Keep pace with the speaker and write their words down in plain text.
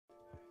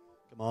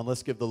Come on,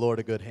 let's give the Lord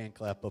a good hand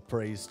clap of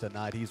praise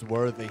tonight. He's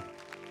worthy.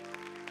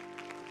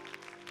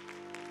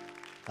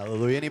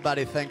 Hallelujah.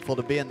 Anybody thankful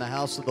to be in the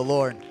house of the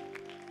Lord?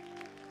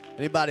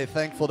 Anybody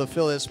thankful to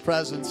feel His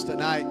presence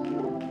tonight?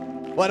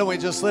 Why don't we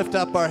just lift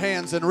up our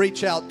hands and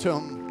reach out to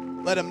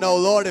Him? Let Him know,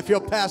 Lord, if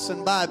you're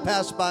passing by,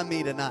 pass by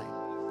me tonight.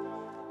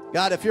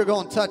 God, if you're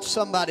going to touch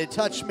somebody,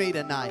 touch me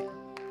tonight.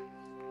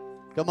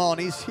 Come on,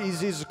 he's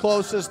as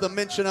close as the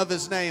mention of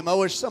His name. I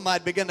wish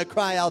somebody begin to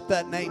cry out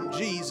that name,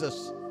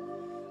 Jesus.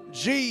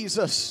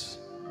 Jesus.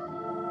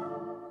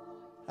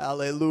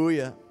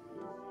 Hallelujah.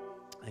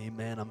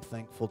 Amen. I'm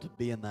thankful to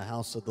be in the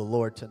house of the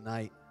Lord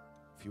tonight.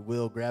 If you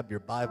will, grab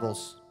your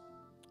Bibles.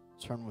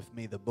 Turn with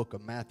me the book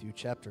of Matthew,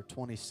 chapter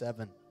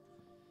 27,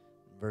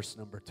 verse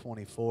number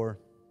 24.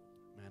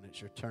 Man, as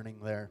you're turning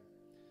there,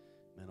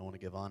 man, I want to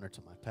give honor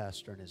to my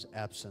pastor in his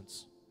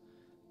absence.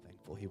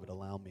 Thankful he would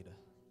allow me to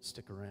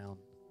stick around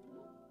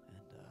and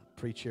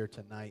preach here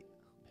tonight.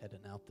 I'm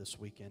heading out this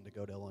weekend to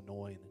go to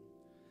Illinois and then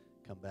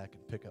come back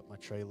and pick up my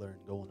trailer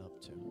and going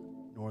up to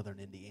northern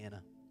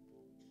Indiana.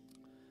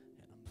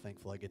 And I'm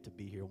thankful I get to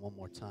be here one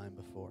more time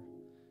before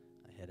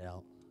I head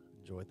out.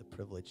 Enjoy the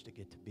privilege to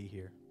get to be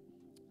here.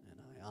 And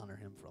I honor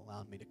him for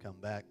allowing me to come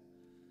back.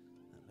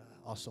 And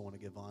I also want to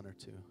give honor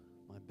to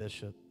my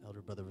bishop,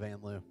 Elder Brother Van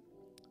Loo.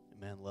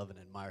 Amen. Love and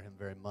admire him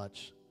very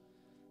much.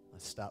 I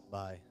stopped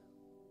by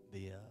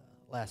the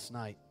last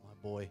night. My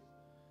boy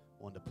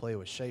wanted to play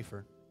with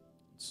Schaefer.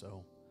 And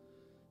so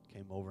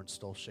came over and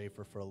stole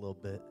Schaefer for a little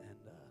bit, and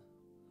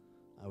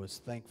I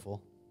was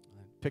thankful.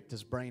 I picked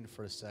his brain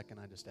for a second.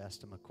 I just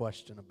asked him a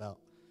question about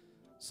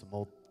some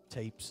old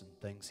tapes and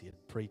things he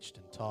had preached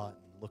and taught,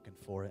 and looking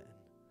for it.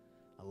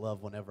 And I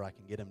love whenever I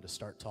can get him to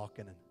start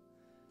talking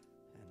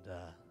and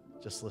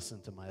just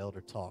listen to my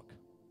elder talk.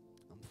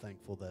 I'm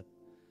thankful that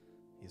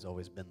he's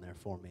always been there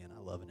for me, and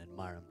I love and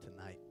admire him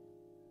tonight.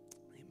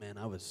 Amen.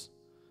 I was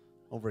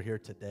over here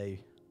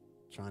today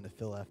trying to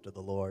fill after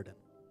the Lord, and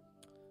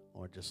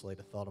Lord just laid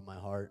a thought on my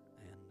heart,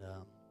 and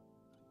I'll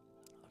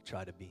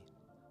try to be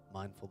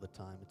mindful of the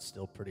time. It's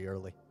still pretty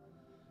early,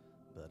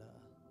 but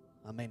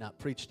I may not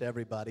preach to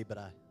everybody, but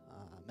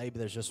maybe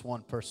there's just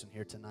one person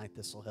here tonight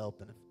this will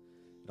help, and if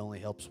it only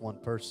helps one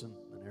person,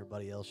 then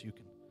everybody else you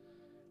can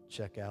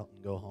check out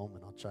and go home,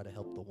 and I'll try to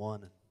help the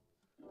one, and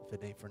if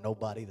it ain't for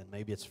nobody, then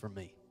maybe it's for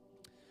me.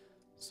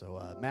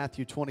 So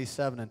Matthew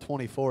 27 and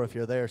 24, if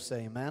you're there,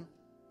 say amen.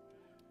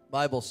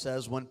 Bible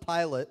says, when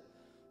Pilate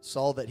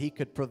saw that he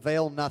could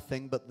prevail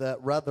nothing, but that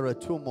rather a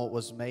tumult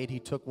was made, he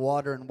took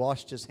water and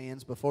washed his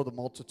hands before the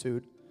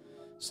multitude,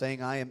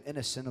 saying, I am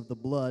innocent of the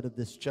blood of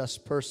this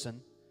just person.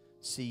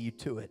 See you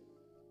to it.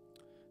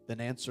 Then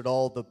answered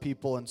all the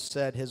people and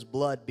said, his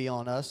blood be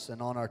on us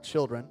and on our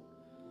children.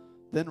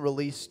 Then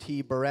released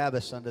he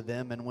Barabbas unto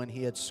them, and when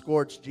he had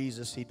scourged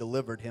Jesus, he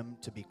delivered him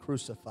to be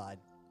crucified.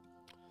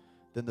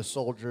 Then the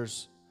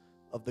soldiers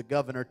of the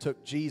governor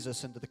took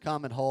Jesus into the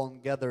common hall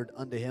and gathered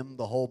unto him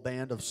the whole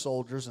band of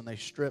soldiers, and they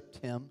stripped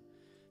him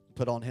and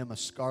put on him a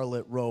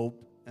scarlet robe.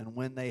 And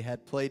when they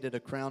had plaited a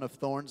crown of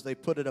thorns, they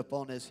put it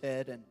upon his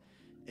head and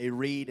a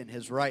reed in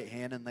his right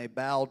hand, and they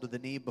bowed to the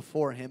knee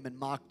before him and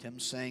mocked him,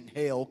 saying,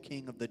 Hail,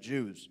 King of the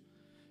Jews.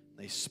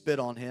 They spit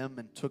on him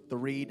and took the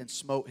reed and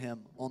smote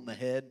him on the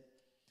head.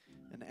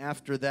 And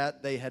after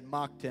that they had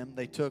mocked him,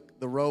 they took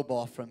the robe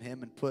off from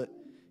him and put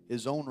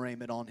his own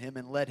raiment on him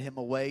and led him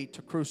away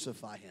to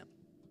crucify him.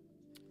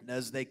 And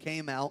as they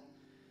came out,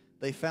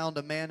 they found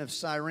a man of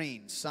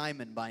Cyrene,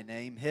 Simon by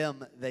name.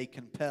 Him they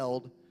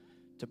compelled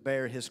to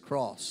bear his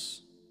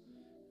cross.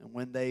 And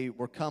when they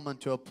were come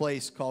unto a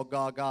place called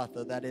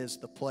Golgotha, that is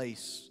the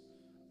place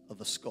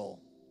of a skull.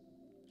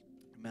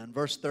 Amen.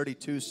 Verse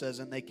 32 says,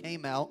 and they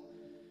came out,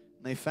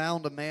 and they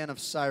found a man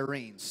of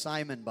Cyrene,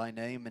 Simon by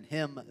name, and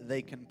him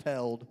they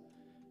compelled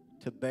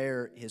to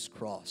bear his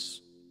cross.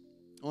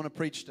 I want to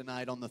preach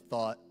tonight on the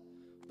thought,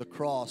 the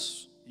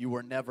cross you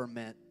were never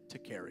meant to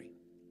carry.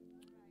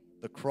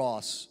 The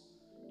cross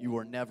you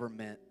were never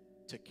meant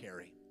to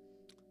carry.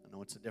 I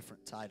know it's a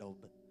different title,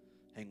 but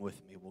hang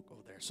with me. We'll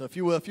go there. So if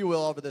you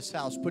will, over this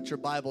house, put your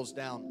Bibles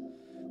down,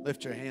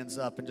 lift your hands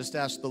up, and just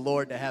ask the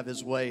Lord to have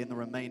His way in the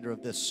remainder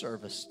of this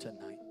service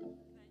tonight.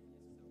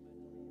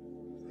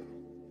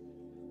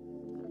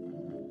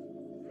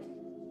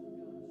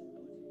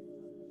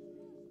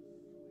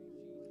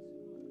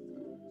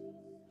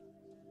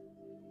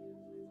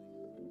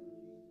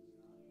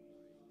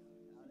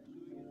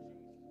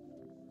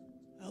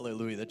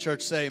 Hallelujah. The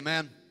church say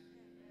amen.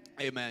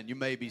 Amen. You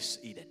may be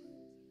seated.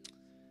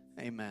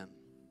 Amen.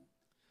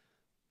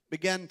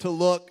 Begin to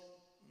look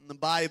in the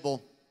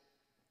Bible.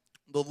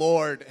 The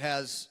Lord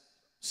has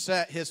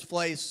set His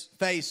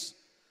face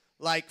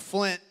like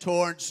flint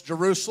towards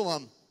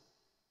Jerusalem,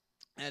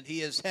 and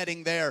He is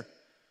heading there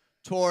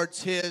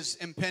towards His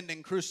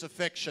impending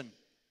crucifixion.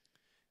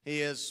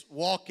 He is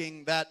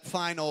walking that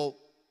final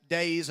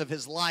days of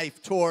His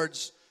life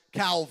towards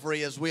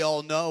Calvary, as we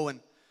all know, and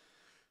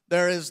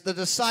there is the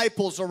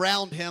disciples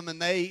around Him,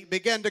 and they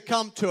begin to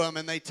come to Him,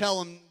 and they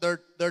tell Him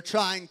they're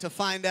trying to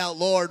find out,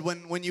 Lord,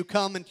 when you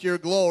come into your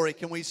glory,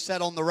 can we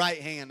sit on the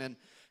right hand? And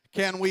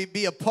Can we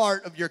be a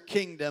part of your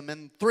kingdom?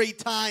 And 3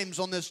 times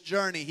on this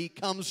journey, he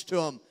comes to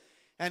them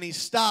and he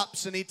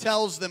stops and he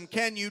tells them,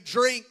 can you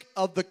drink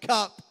of the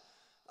cup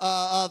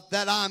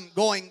that I'm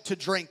going to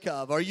drink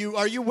of? Are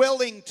you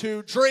willing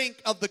to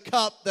drink of the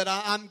cup that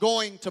I'm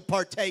going to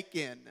partake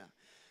in?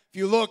 If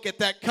you look at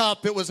that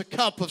cup, it was a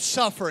cup of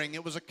suffering.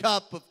 It was a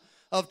cup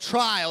of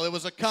trial. It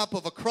was a cup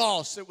of a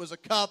cross. It was a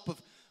cup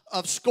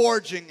of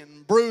scourging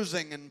and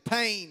bruising and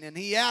pain. And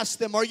he asked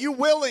them, are you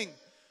willing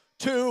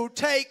to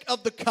take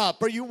of the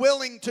cup? Are you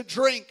willing to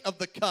drink of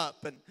the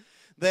cup? And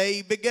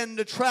they begin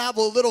to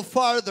travel a little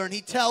farther, and he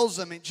tells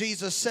them, and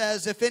Jesus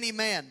says, if any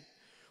man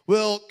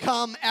will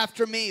come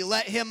after me,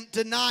 let him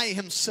deny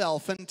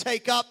himself and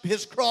take up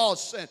his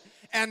cross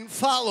and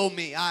follow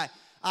me.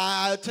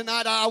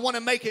 Tonight I want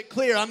to make it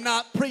clear, I'm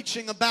not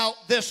preaching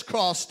about this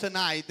cross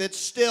tonight. It's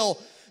still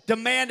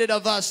demanded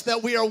of us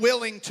that we are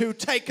willing to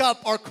take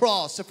up our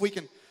cross. If we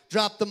can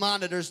drop the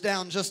monitors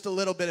down just a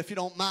little bit, if you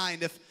don't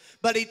mind.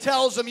 But he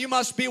tells them, you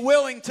must be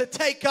willing to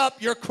take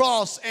up your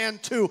cross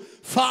and to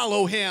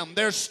follow him.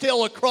 There's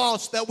still a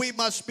cross that we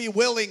must be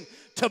willing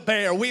to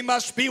bear. We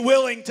must be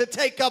willing to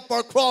take up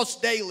our cross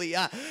daily.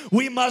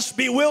 We must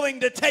be willing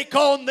to take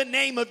on the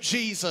name of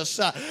Jesus.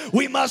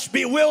 We must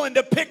be willing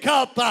to pick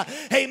up,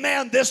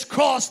 amen, this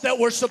cross that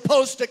we're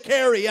supposed to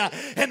carry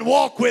and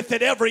walk with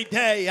it every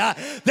day.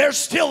 There's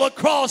still a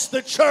cross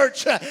the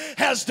church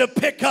has to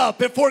pick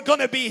up. If we're going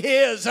to be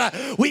his,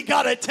 we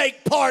got to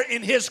take part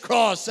in his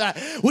cross.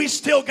 We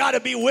still got to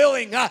be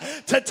willing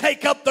to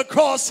take up the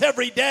cross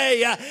every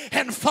day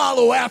and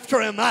follow after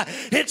him.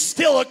 It's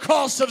still a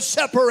cross of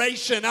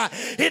separation.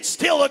 It's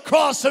still a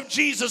cross of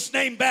Jesus'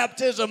 name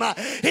baptism.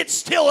 It's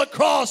still a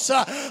cross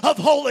of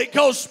Holy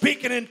Ghost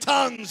speaking in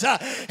tongues.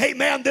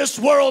 Amen. This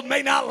world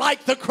may not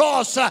like the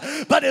cross,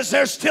 but is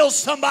there still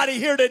somebody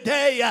here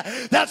today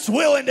that's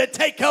willing to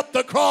take up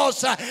the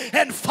cross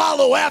and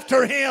follow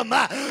after him?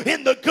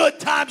 In the good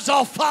times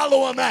I'll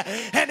follow him,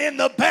 and in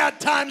the bad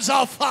times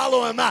I'll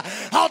follow him.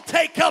 I'll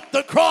take up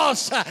the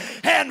cross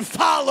and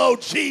follow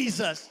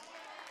Jesus.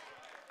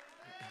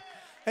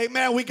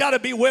 Amen. We got to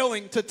be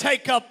willing to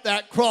take up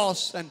that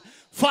cross and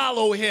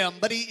follow him.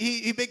 But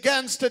he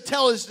begins to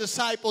tell his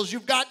disciples,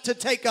 you've got to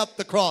take up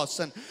the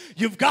cross and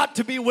you've got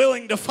to be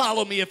willing to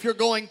follow me if you're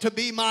going to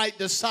be my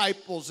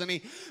disciples. And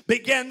he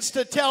begins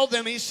to tell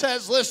them, he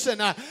says, listen,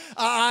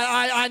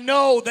 I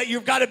know that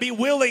you've got to be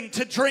willing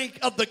to drink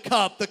of the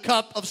cup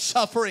of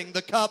suffering,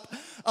 the cup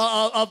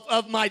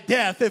of my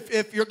death.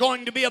 If you're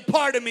going to be a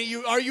part of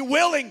me, are you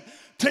willing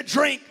to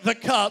drink the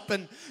cup?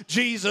 And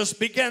Jesus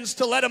begins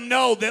to let them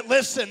know that,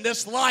 listen,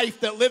 this life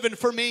that living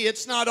for me,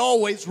 it's not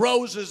always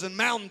roses and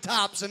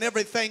mountaintops and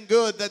everything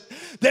good. That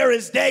there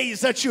is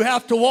days that you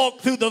have to walk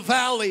through the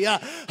valley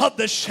of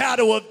the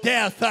shadow of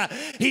death.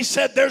 He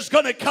said there's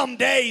going to come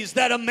days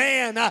that a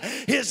man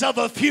is of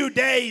a few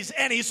days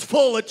and he's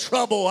full of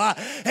trouble.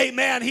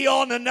 Amen.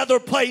 On another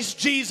place,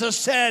 Jesus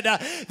said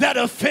that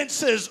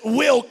offenses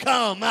will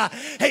come.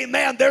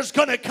 Amen. There's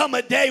going to come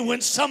a day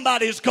when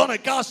somebody's going to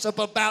gossip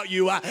about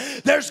you.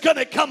 There's going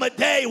to come a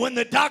day when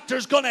the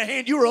doctor's going to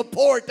hand you a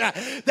report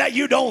that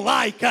you don't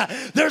like.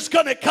 There's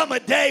going to come a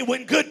day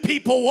when good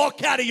people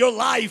walk out of your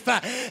life.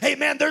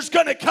 Amen. There's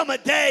going to come a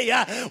day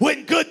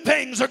when good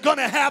things are going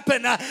to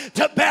happen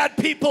to bad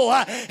people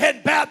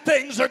and bad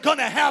things are going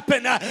to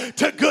happen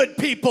to good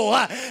people.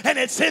 And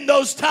it's in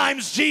those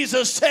times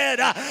Jesus said,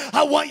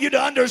 I want you to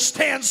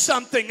understand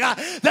something,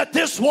 that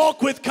this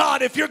walk with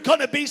God, if you're going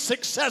to be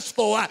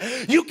successful,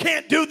 you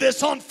can't do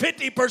this on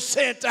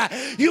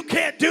 50%. You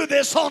can't do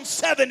this on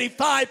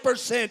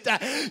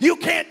 75%. You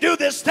can't do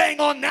this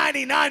thing on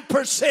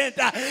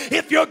 99%.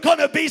 If you're going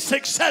to be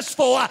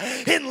successful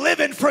in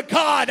living for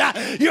God,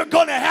 you're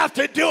going to have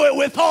to do it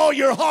with all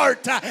your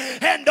heart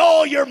and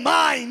all your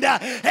mind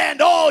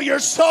and all your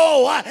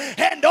soul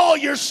and all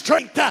your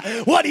strength.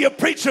 What are you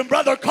preaching,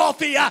 Brother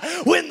Coffey?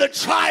 When the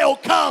trial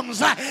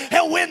comes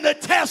and when the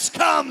test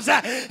comes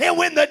and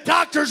when the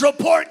doctor's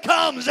report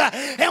comes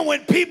and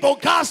when people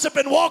gossip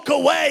and walk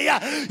away,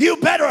 you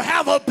better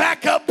have a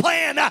backup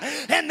plan.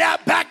 And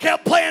that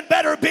backup plan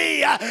better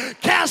be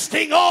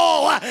casting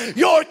all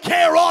your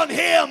care on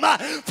him,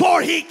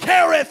 for he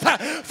careth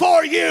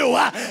for you.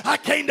 I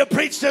came to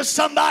preach to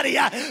somebody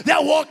that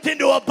walked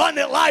into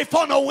Abundant Life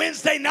on a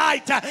Wednesday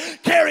night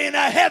carrying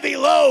a heavy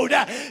load,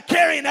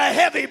 carrying a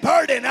heavy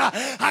burden.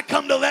 I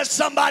come to let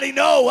somebody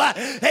know,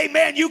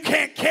 amen, you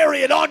can't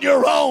carry it on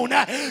your own.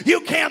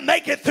 You can't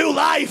make it through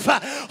life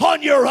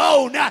on your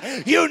own.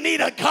 You need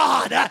a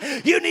God.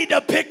 You need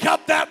to pick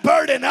up that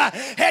burden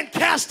and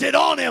cast it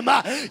on him.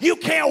 You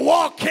can't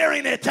walk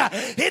carrying it.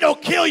 It'll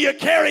kill you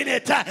carrying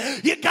it.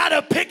 You got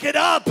to pick it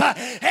up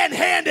and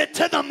hand it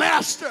to the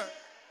master.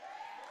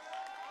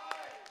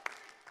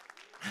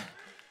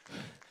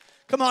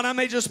 Come on, I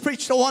may just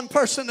preach to one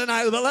person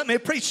tonight, but let me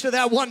preach to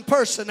that one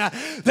person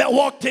that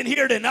walked in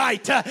here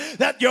tonight,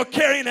 that you're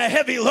carrying a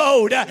heavy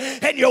load,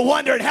 and you're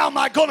wondering, how am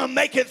I going to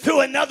make it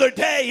through another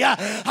day?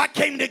 I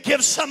came to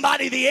give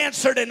somebody the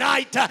answer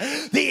tonight.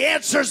 The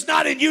answer's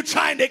not in you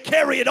trying to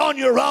carry it on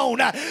your own.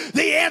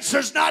 The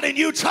answer's not in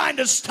you trying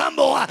to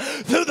stumble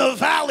through the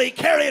valley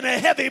carrying a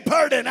heavy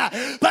burden,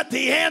 but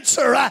the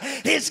answer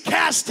is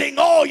casting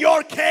all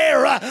your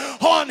care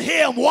on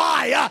Him.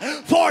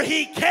 Why? For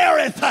He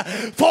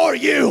careth for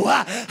you.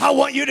 I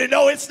want you to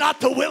know it's not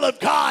the will of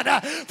God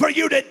for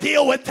you to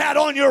deal with that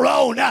on your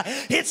own.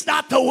 It's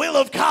not the will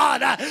of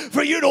God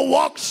for you to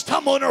walk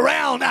stumbling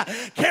around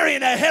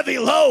carrying a heavy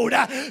load.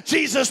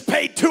 Jesus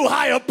paid too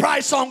high a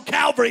price on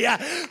Calvary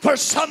for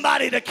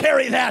somebody to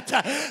carry that.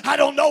 I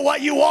don't know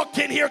what you walked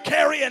in here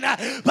carrying,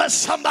 but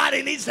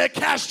somebody needs to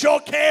cast your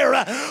care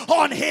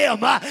on Him.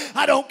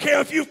 I don't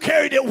care if you've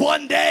carried it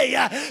one day,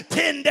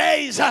 10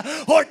 days,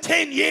 or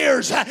 10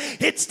 years.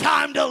 It's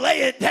time to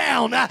lay it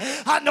down.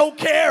 I don't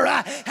care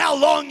how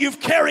long you've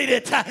carried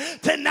it.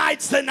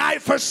 Tonight's the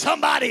night for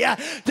somebody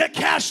to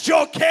cast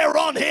your care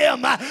on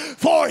Him,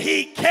 for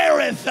He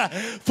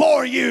careth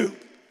for you.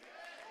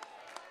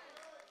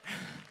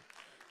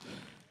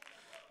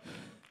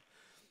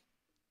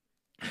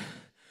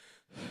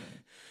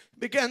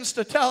 Begins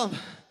to tell him,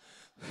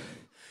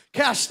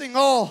 casting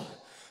all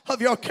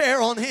of your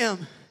care on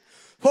Him,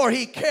 for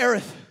He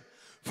careth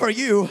for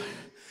you.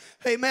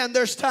 Amen.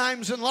 There's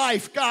times in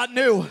life God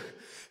knew,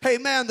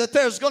 amen, that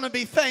there's going to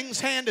be things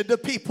handed to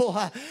people.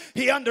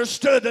 He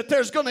understood that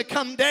there's going to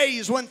come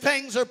days when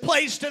things are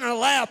placed in our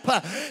lap,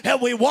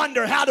 and we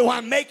wonder, how do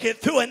I make it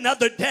through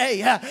another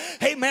day?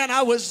 Amen.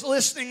 I was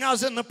listening. I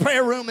was in the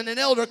prayer room, and an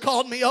elder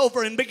called me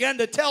over and began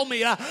to tell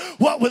me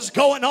what was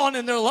going on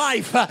in their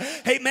life,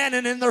 amen,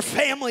 and in their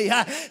family.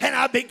 And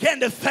I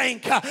began to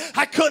think,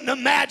 I couldn't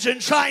imagine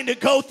trying to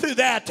go through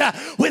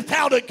that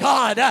without a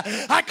God.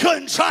 I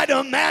couldn't try to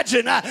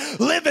imagine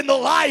living the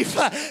life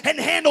and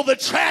handle the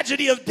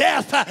tragedy of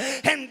death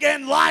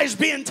and lives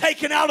being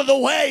taken out of the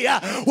way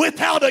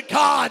without a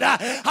God.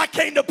 I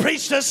came to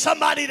preach to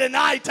somebody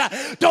tonight.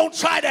 Don't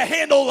try to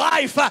handle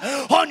life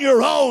on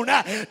your own.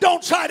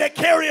 Don't try to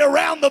carry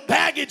around the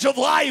baggage of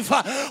life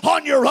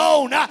on your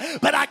own.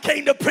 But I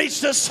came to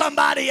preach to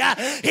somebody.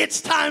 It's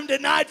time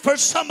tonight for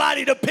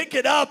somebody to pick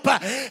it up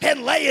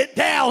and lay it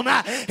down.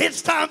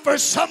 It's time for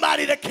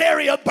somebody to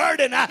carry a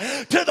burden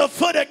to the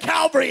foot of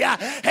Calvary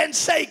and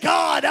say,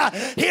 God,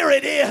 here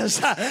it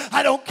is.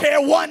 I don't care.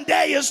 One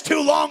day is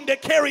too long to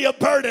carry a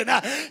burden.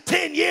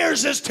 10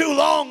 years is too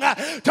long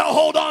to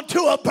hold on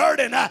to a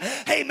burden.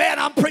 Amen.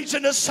 I'm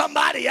preaching to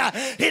somebody.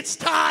 It's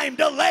time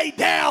to lay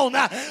down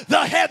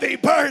the heavy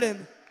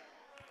burden.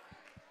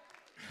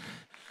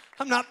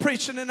 I'm not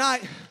preaching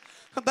tonight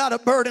about a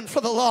burden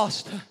for the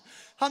lost.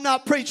 I'm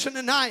not preaching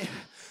tonight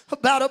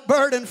about a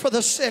burden for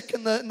the sick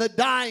and the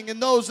dying and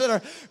those that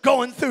are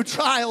going through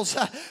trials.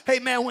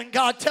 Amen. When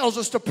God tells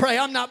us to pray,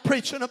 I'm not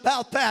preaching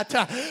about that.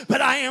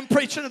 But I am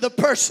preaching to the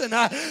person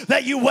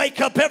that you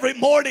wake up every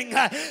morning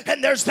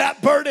and there's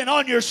that burden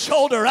on your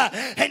shoulder,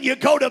 and you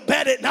go to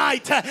bed at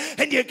night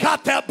and you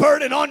got that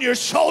burden on your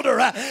shoulder,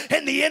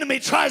 and the enemy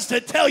tries to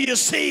tell you,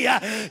 see,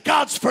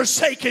 God's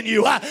forsaken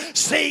you.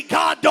 See,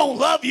 God don't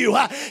love you.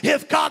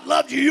 If God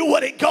loved you, you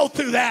wouldn't go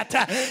through that.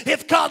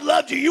 If God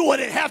loved you, you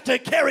wouldn't have to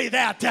carry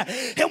that.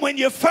 And when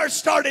you first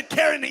started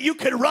carrying it, you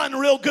could run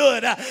real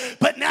good.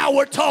 But now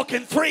we're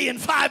talking 3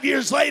 and 5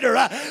 years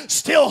later,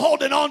 still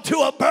holding on to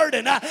a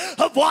burden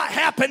of what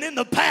happened in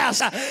the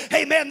past.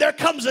 Amen. There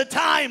comes a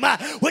time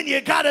when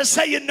you got to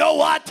say, you know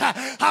what?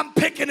 I'm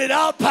picking it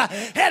up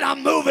and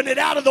I'm moving it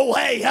out of the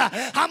way.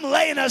 I'm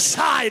laying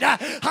aside.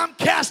 I'm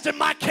casting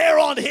my care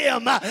on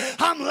Him.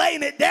 I'm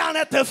laying it down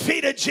at the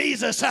feet of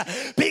Jesus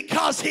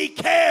because He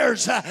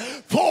cares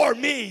for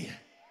me.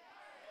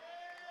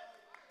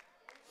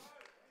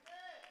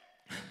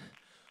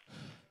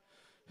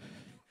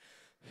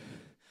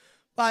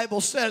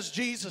 Bible says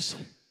Jesus,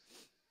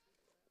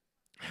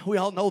 we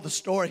all know the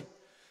story,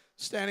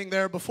 standing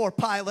there before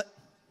Pilate,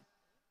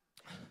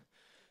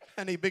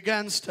 and he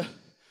begins to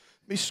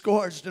be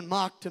scourged and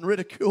mocked and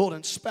ridiculed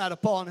and spat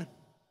upon, and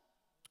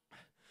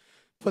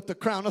put the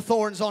crown of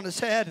thorns on his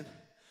head and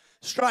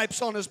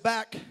stripes on his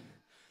back.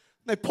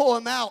 They pull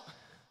him out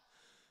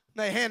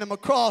and they hand him a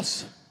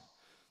cross,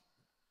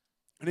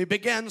 and he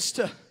begins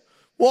to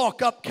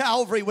walk up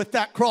Calvary with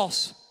that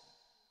cross,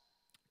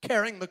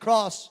 carrying the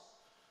cross.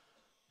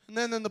 And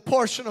then in the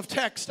portion of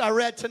text I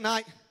read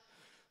tonight,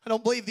 I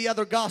don't believe the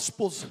other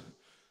Gospels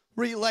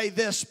relay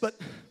this, but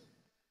I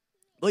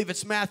believe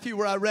it's Matthew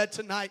where I read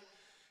tonight,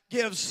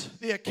 gives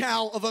the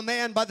account of a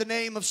man by the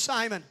name of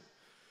Simon.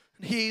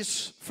 And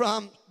he's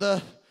from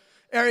the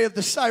area of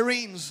the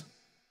Cyrenes.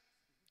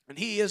 And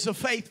he is a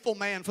faithful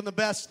man from the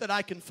best that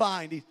I can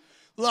find. He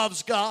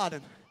loves God.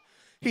 And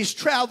he's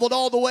traveled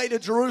all the way to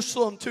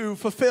Jerusalem to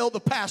fulfill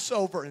the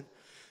Passover. And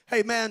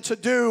amen, to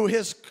do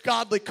his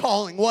godly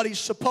calling, what he's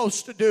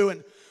supposed to do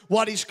and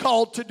what he's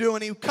called to do.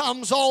 And he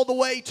comes all the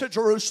way to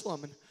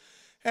Jerusalem,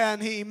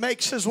 and he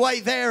makes his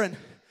way there, and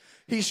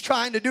he's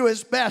trying to do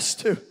his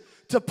best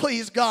to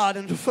please God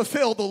and to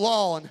fulfill the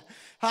law. And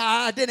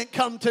I didn't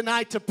come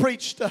tonight to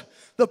preach to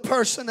the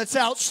person that's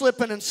out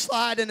slipping and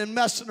sliding and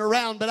messing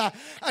around, but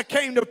I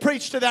came to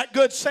preach to that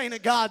good saint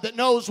of God that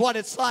knows what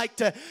it's like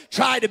to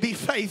try to be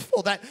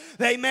faithful. That,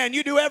 amen,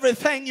 you do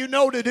everything you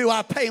know to do.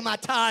 I pay my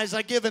tithes,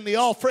 I give in the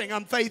offering,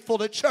 I'm faithful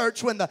to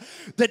church. When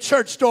the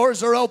church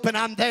doors are open,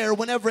 I'm there.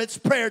 Whenever it's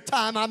prayer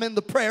time, I'm in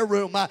the prayer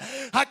room.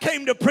 I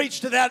came to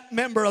preach to that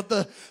member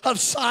of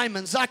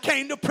Simon's. I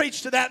came to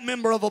preach to that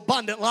member of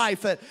Abundant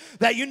Life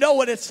that you know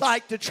what it's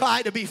like to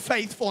try to be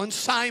faithful. And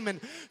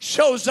Simon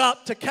shows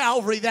up to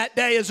Calvary that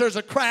day as there's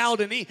a crowd,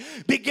 and he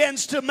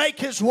begins to make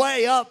his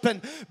way up and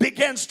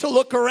begins to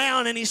look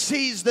around, and he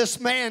sees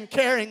this man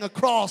carrying a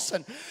cross,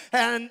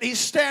 and he's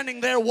standing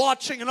there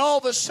watching, and all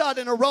of a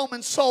sudden a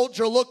Roman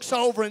soldier looks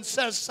over and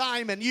says,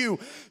 Simon, you,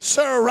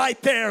 sir,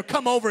 right there,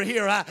 come over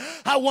here.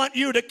 I want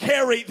you to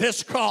carry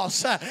this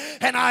cross.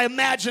 And I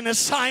imagine as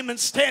Simon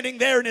standing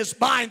there in his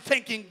mind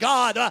thinking,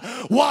 God,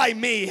 why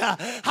me?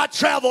 I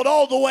traveled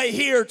all the way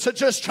here to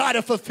just try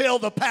to fulfill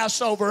the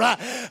Passover.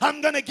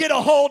 I'm going to get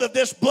a hold of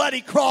this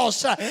bloody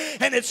cross,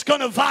 and it's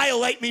going to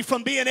violate me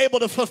from being able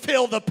to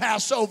fulfill the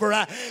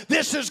Passover.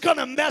 This is going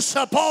to mess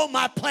up all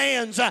my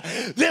plans.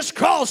 This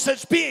cross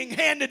that's being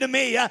handed to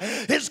me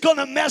is going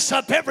to mess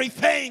up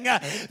everything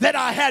that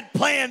I had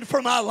planned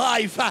for my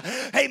life.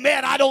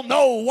 Amen. I don't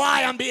know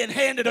why I'm being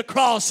handed a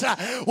cross.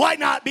 Why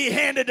not be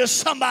handed to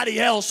somebody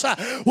else?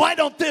 Why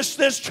don't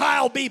this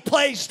child be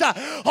placed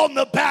on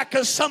the back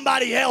of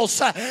somebody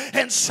else?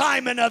 And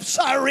Simon of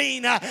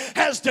Cyrene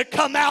has to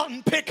come out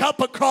and pick up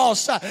a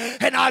cross.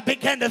 And I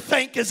began to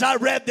think as I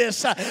read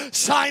this,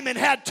 Simon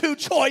had two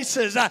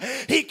choices.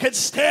 He could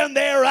stand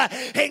there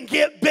and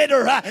get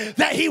bitter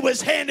that he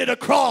was handed a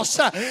cross.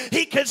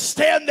 He could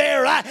stand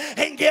there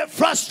and get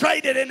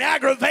frustrated and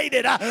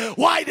aggravated.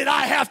 Why did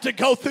I have to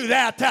go through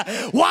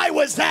that? Why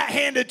was that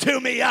handed to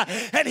me?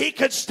 And he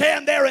could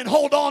stand there and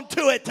hold on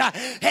to it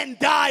and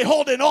die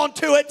holding on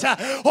to it.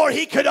 Or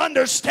he could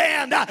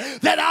understand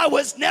that I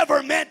was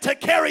never meant to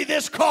carry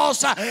this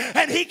cross,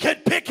 and he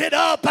could pick it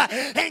up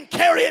and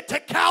carry it to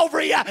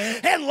Calvary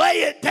and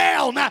lay it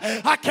down.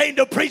 I came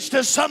to preach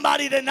to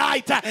somebody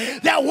tonight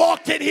that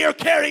walked in here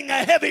carrying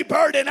a heavy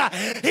burden.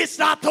 It's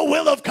not the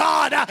will of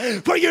God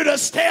for you to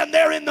stand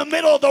there in the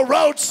middle of the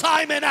road,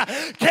 Simon,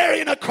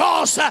 carrying a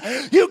cross.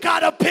 You got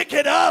to pick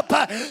it up,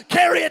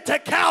 carry it to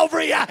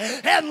Calvary,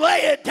 and lay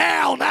it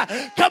down.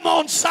 Come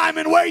on,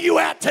 Simon, where you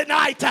at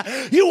tonight?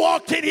 You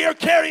walked in here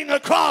carrying a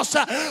cross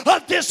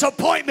of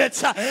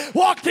disappointments,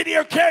 walked in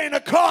here carrying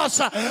a cross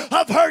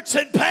of hurts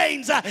and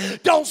pains.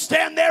 Don't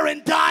stand there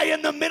and die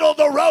in the middle of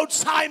the road,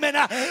 Simon.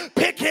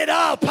 Pick it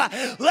up,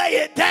 lay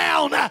it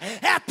down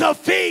at the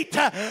feet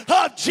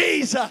of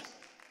Jesus.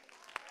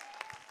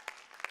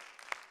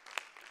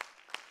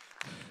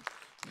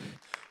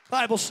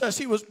 Bible says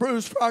he was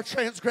bruised for our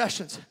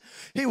transgressions.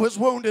 He was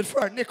wounded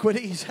for our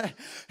iniquities.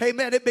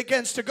 Amen. It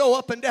begins to go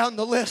up and down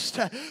the list.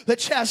 The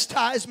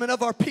chastisement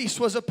of our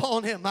peace was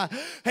upon him.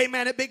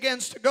 Amen. It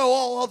begins to go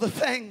all the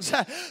things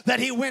that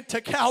he went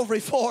to Calvary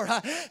for.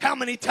 How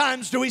many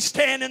times do we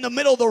stand in the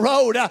middle of the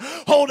road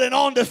holding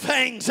on to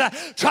things,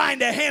 trying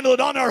to handle it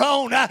on our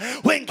own,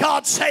 when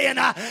God's saying,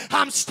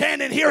 I'm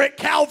standing here at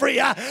Calvary.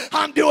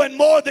 I'm doing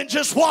more than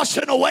just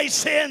washing away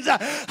sins.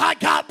 I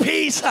got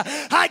peace.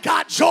 I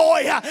got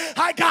joy.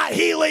 I got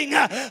healing.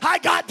 I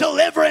got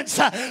deliverance.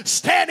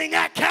 Standing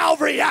at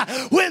Calvary.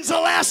 When's the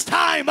last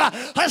time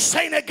a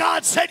saint of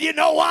God said, you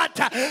know what?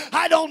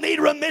 I don't need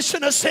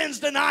remission of sins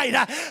tonight.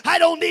 I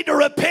don't need to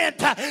repent,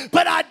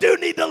 but I do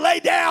need to lay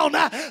down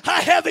a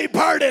heavy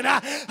burden.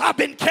 I've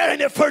been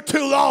carrying it for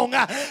too long.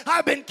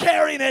 I've been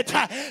carrying it,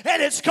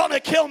 and it's going to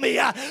kill me.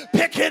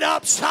 Pick it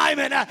up,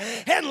 Simon,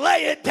 and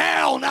lay it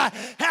down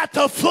at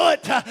the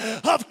foot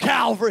of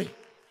Calvary.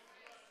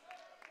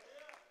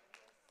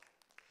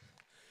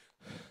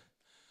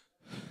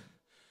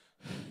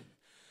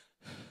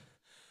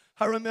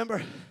 I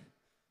remember,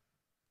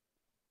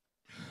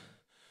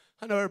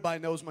 I know everybody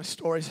knows my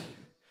stories.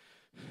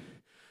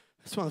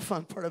 That's one of the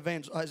fun part of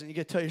evangelizing. You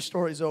get to tell your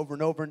stories over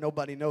and over and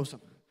nobody knows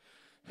them.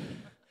 When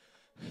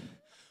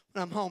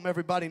I'm home,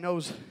 everybody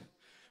knows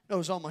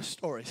all my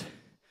stories.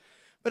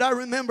 But I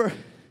remember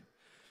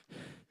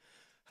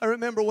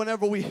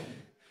whenever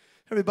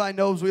everybody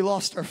knows we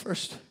lost our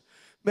first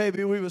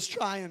baby, we was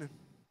trying.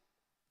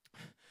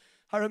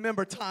 I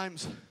remember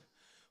times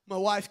my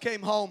wife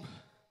came home.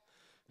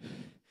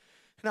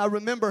 And I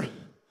remember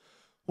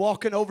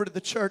walking over to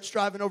the church,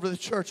 driving over to the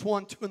church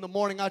 1, 2 in the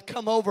morning. I'd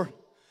come over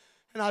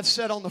and I'd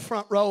sit on the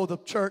front row of the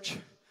church,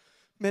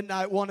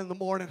 midnight, 1 in the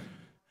morning.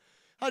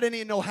 I didn't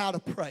even know how to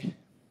pray.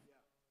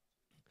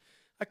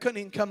 I couldn't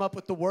even come up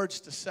with the words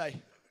to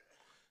say.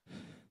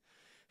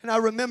 And I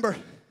remember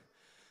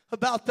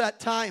about that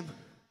time,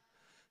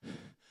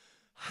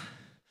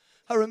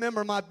 I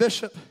remember my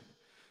bishop,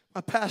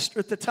 my pastor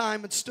at the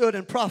time, had stood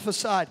and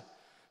prophesied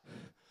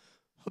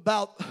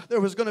about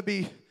there was going to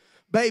be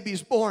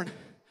babies born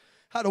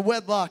out of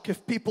wedlock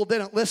if people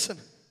didn't listen.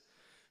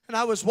 And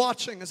I was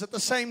watching as at the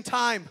same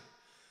time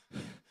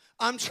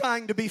I'm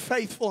trying to be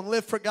faithful and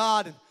live for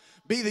God and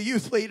be the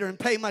youth leader and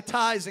pay my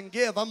tithes and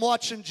give. I'm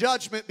watching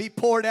judgment be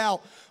poured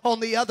out on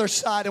the other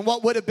side, and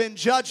what would have been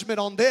judgment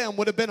on them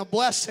would have been a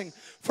blessing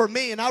for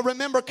me. And I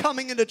remember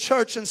coming into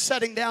church and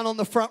sitting down on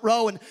the front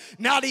row and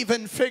not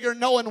even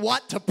knowing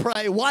what to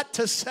pray, what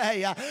to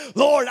say.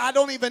 Lord, I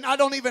don't even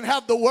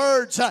have the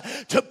words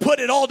to put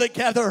it all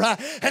together.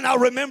 And I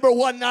remember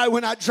one night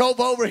when I drove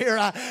over here,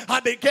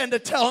 I began to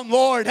tell him,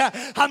 Lord,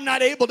 I'm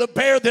not able to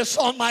bear this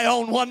on my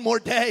own one more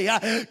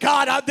day.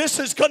 God, this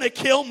is going to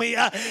kill me.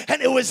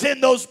 And it was in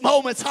those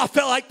moments I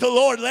felt like the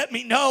Lord let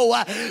me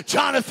know,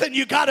 Jonathan,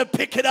 you got to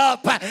pick it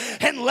up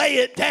and lay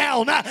it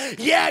down.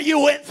 Yeah, you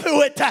went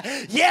through it.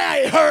 Yeah,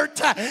 it hurt.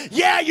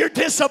 Yeah, you're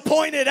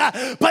disappointed.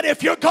 But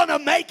if you're going to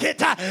make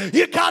it,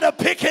 you got to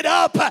pick it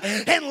up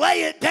and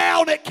lay it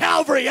down at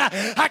Calvary.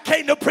 I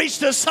came to preach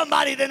to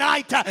somebody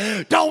tonight.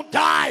 Don't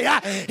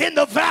die in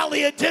the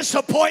valley of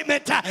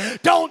disappointment.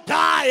 Don't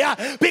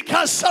die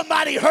because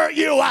somebody hurt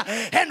you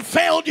and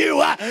failed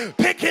you.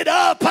 Pick it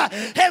up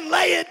and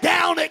lay it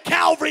down at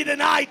Calvary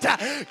tonight.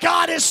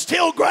 God is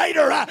still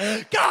greater.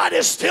 God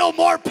is still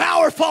more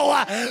powerful.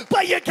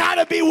 But you got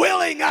to be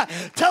willing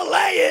to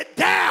lay it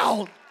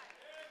down.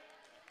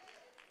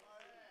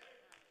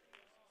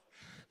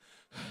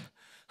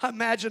 I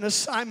imagine as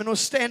Simon was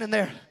standing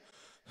there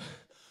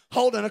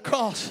holding a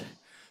cross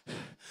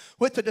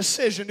with the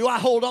decision, do I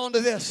hold on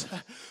to this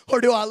or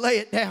do I lay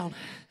it down?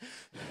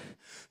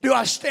 Do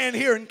I stand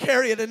here and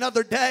carry it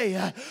another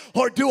day,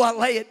 or do I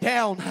lay it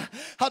down?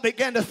 I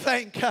began to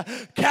think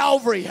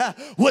Calvary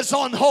was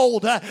on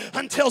hold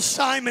until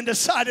Simon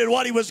decided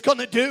what he was going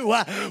to do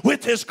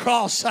with his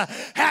cross.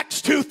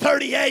 Acts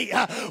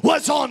 2:38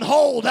 was on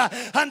hold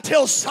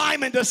until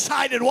Simon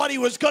decided what he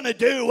was going to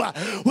do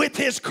with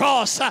his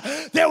cross.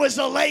 There was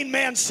a lame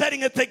man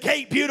sitting at the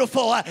gate,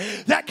 beautiful,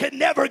 that could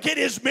never get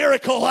his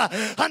miracle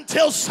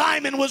until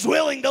Simon was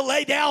willing to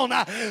lay down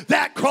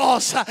that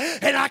cross.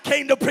 And I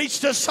came to preach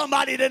to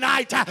somebody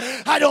tonight.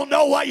 I don't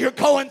know what you're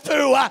going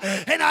through,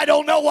 and I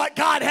don't know what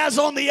God has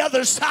on the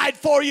other side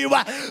for you,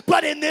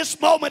 but in this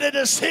moment of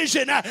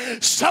decision,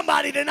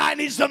 somebody tonight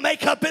needs to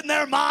make up in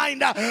their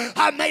mind,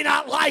 I may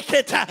not like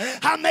it,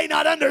 I may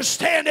not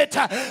understand it,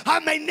 I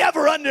may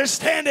never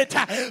understand it,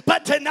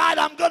 but tonight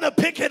I'm going to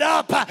pick it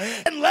up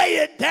and lay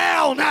it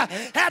down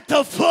at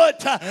the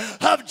foot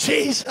of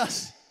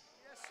Jesus.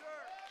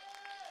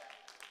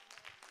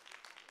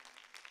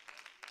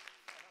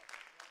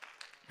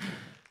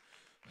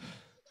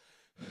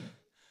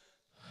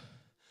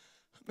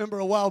 Remember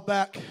a while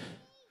back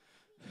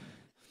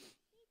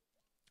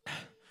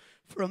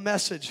for a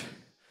message,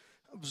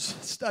 I was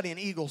studying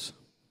eagles.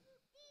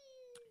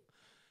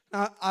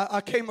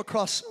 I came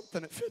across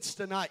something that fits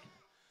tonight.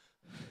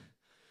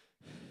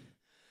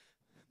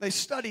 They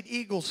studied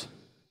eagles.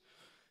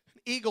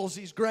 Eagles,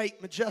 these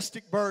great,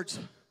 majestic birds,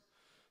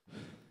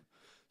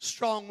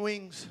 strong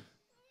wings.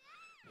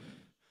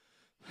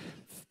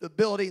 The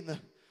ability and the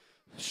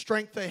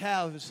strength they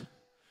have is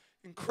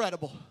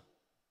incredible.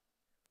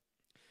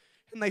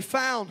 And they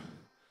found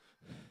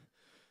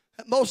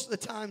that most of the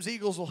times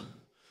eagles will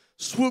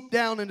swoop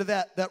down into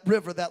that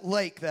river, that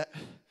lake, that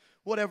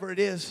whatever it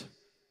is.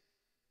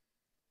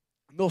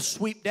 And they'll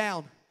sweep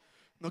down. And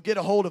they'll get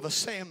a hold of a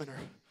salmon or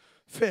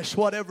fish,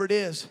 whatever it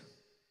is.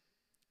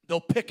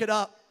 They'll pick it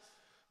up.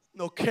 And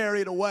they'll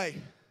carry it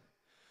away.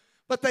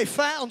 But they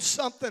found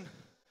something.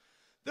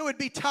 There would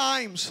be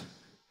times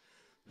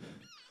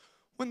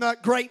when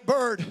that great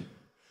bird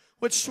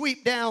would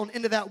sweep down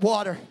into that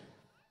water.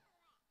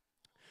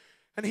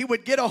 And he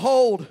would get a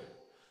hold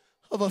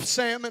of a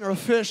salmon or a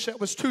fish that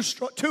was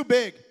too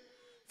big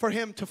for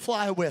him to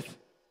fly with.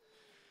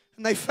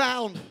 And they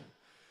found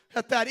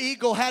that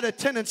eagle had a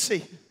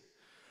tendency.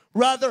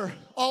 Rather,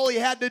 all he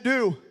had to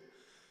do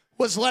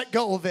was let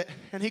go of it,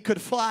 and he could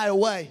fly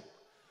away.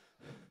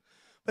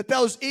 But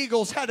those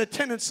eagles had a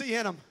tendency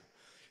in them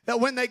that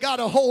when they got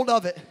a hold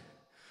of it,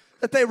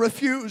 that they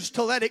refused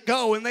to let it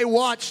go. And they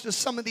watched as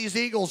some of these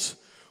eagles,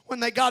 when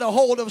they got a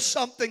hold of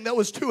something that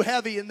was too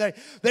heavy, and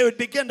they would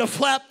begin to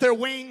flap their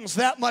wings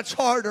that much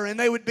harder, and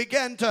they would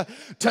begin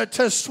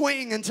to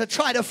swing and to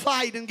try to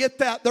fight and get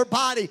their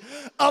body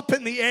up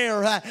in the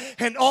air.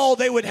 And all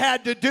they would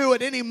had to do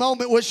at any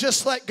moment was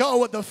just let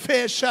go of the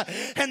fish,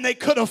 and they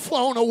could have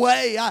flown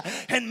away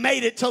and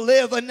made it to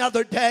live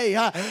another day.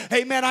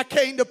 Amen. I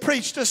came to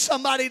preach to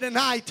somebody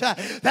tonight.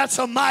 That's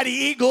a mighty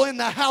eagle in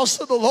the house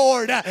of the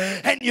Lord,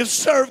 and you've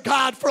served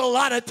God for a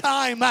lot of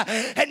time,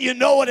 and you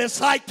know what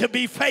it's like to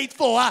be faithful.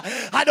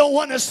 I don't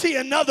want to see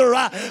another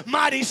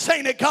mighty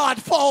saint of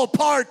God fall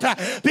apart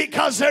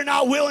because they're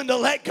not willing to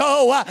let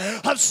go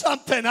of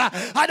something.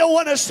 I don't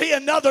want to see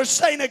another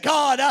saint of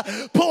God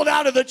pulled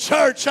out of the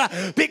church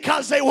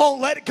because they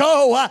won't let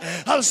go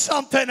of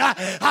something.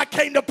 I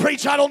came to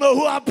preach. I don't know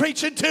who I'm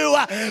preaching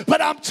to,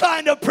 but I'm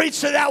trying to preach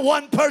to that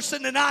one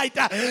person tonight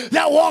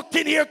that walked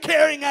in here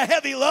carrying a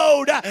heavy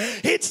load.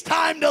 It's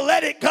time to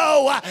let it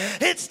go.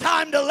 It's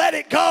time to let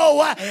it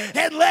go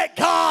and let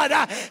God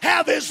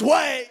have his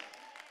way.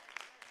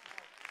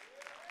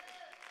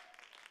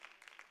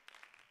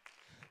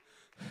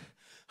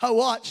 I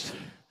watched.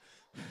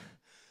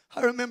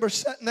 I remember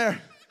sitting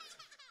there.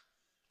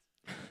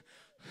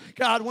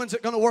 God, when's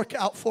it going to work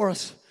out for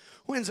us?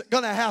 When's it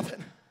going to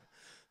happen?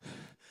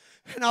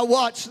 And I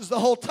watched as the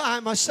whole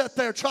time I sat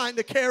there trying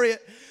to carry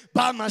it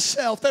by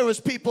myself. There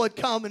was people that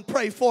come and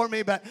pray for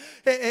me, but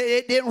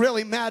it didn't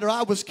really matter.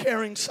 I was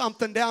carrying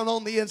something down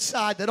on the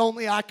inside that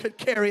only I could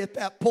carry at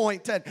that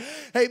point. And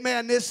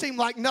amen, it seemed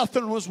like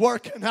nothing was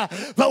working.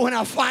 But when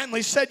I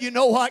finally said, you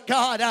know what,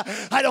 God,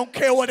 I don't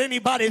care what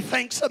anybody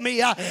thinks of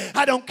me.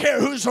 I don't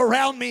care who's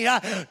around me.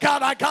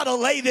 God, I got to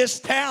lay this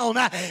down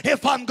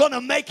if I'm going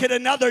to make it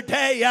another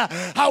day.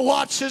 I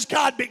watched as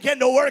God began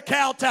to work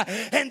out.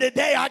 And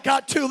today I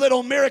got 2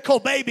 little miracle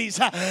babies.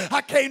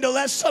 I came to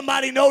let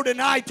somebody know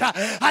tonight,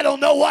 I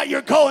don't know what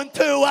you're going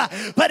through,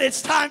 but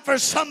it's time for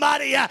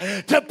somebody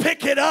to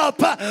pick it up,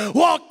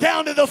 walk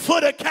down to the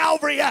foot of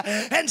Calvary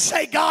and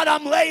say, God,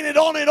 I'm laying it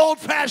on an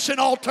old-fashioned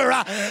altar.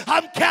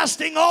 I'm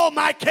casting all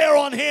my care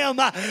on him,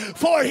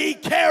 for he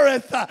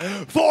careth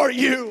for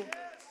you.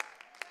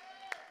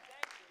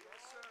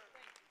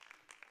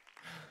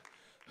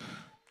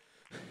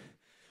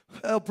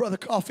 Well, Brother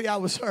Coffey, I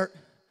was hurt.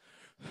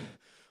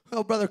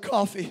 Well, Brother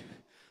Coffey,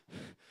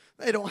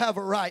 they don't have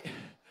a right.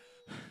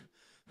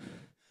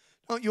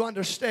 Don't you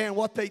understand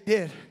what they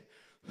did?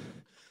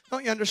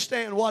 Don't you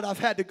understand what I've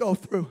had to go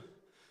through?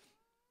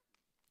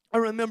 I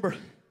remember,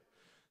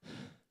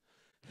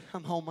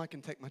 I'm home, I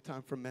can take my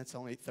time for a minute, it's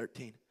only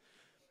 8:13.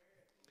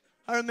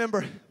 I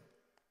remember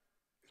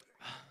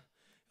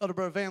Elder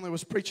Brother Vanley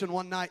was preaching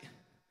one night.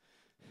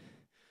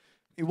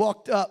 He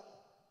walked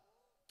up,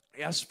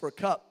 he asked for a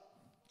cup.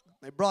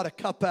 They brought a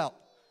cup out.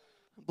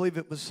 I believe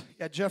it was,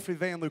 Jeffrey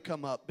Vanloo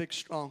come up, big,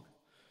 strong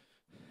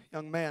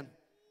young man.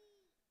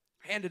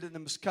 Handed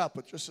him his cup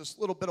with just this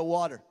little bit of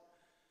water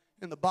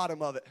in the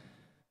bottom of it.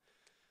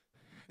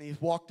 And he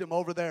walked him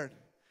over there.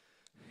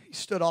 And he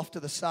stood off to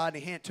the side and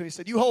he handed it to him. He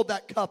said, you hold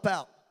that cup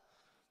out.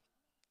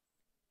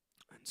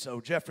 And so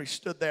Jeffrey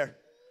stood there.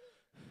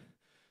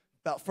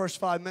 About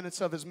first 5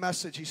 minutes of his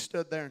message, he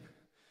stood there. And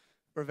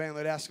Brother Van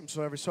would ask him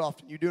so every so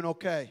often, you doing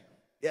okay?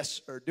 Yes,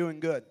 sir,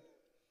 doing good.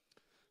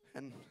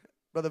 And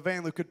Brother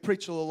Van could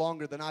preach a little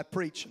longer than I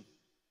preach. And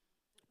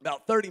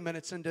about 30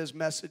 minutes into his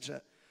message,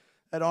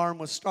 that arm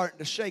was starting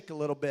to shake a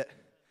little bit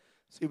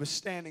as he was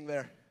standing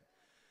there.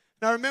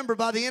 And I remember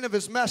by the end of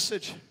his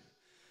message,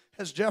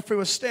 as Jeffrey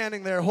was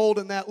standing there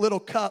holding that little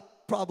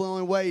cup, probably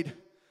only weighed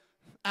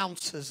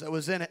ounces that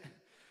was in it,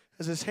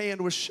 as his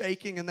hand was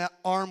shaking and that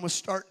arm was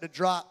starting to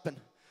drop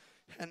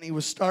and he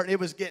was it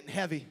was getting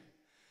heavy.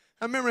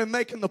 I remember him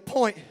making the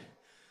point,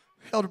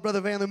 Elder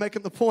Brother Vanley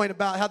making the point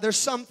about how there's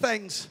some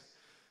things,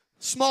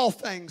 small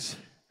things,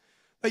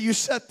 that you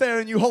sit there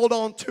and you hold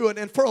on to it,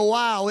 and for a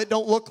while it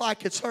don't look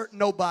like it's hurting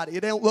nobody.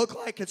 It don't look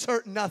like it's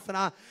hurting nothing.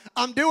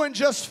 I'm doing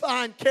just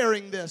fine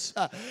carrying this.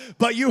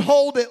 But you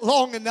hold it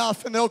long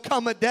enough and there'll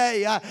come a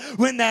day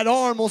when that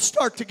arm will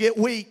start to get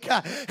weak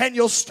and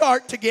you'll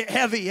start to get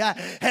heavy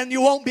and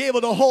you won't be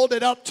able to hold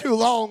it up too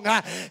long.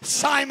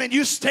 Simon,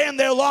 you stand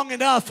there long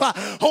enough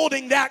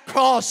holding that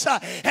cross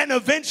and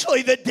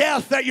eventually the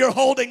death that you're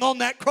holding on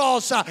that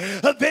cross,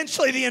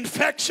 eventually the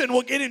infection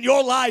will get in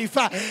your life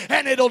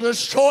and it'll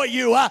destroy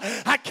you.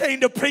 I came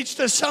to preach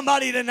to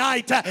somebody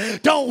tonight.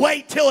 Don't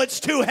wait till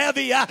it's too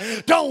heavy.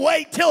 Don't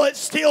wait till it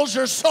steals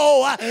your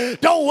soul.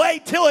 Don't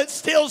wait till it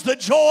steals the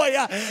joy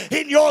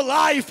in your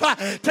life.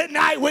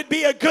 Tonight would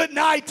be a good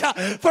night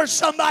for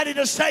somebody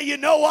to say, you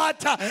know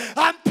what?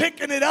 I'm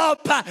picking it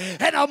up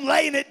and I'm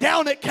laying it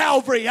down at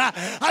Calvary.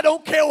 I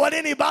don't care what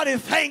anybody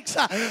thinks.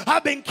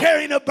 I've been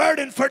carrying a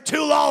burden for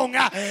too long.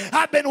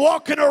 I've been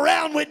walking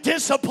around with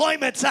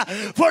disappointments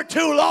for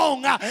too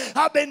long.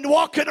 I've been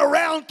walking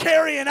around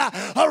carrying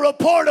a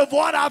report of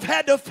what I've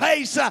had to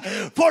face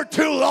for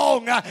too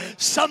long.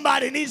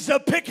 Somebody needs to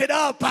pick it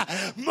up,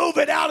 move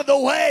it out of the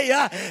way,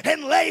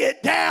 and lay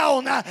it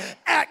down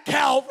at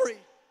Calvary.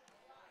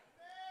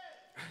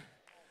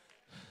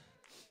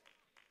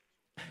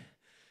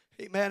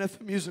 Amen. If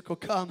the music will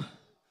come.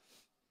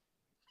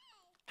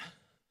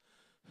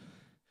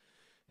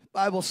 The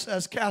Bible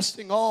says,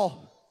 casting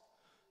all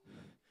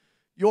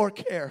your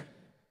care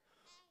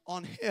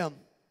on him,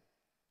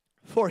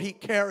 for he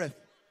careth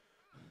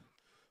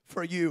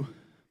for you.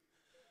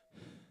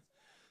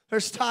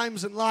 There's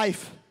times in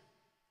life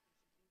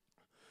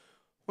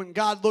when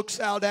God looks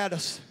out at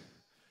us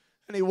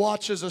and he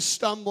watches us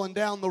stumbling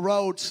down the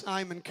road,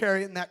 Simon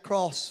carrying that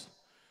cross,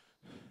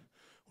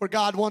 where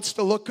God wants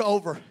to look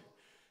over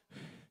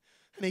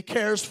and he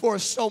cares for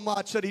us so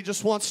much that he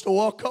just wants to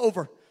walk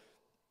over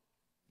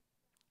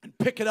and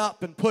pick it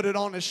up and put it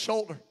on his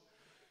shoulder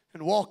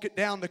and walk it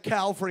down to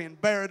Calvary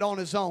and bear it on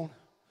his own.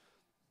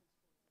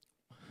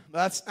 But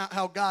that's not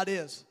how God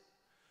is.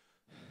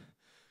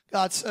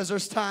 God says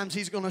there's times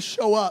he's going to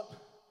show up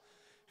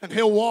and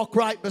he'll walk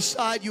right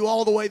beside you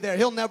all the way there.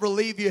 He'll never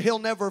leave you. He'll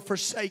never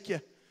forsake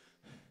you.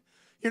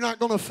 You're not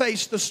going to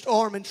face the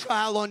storm and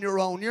trial on your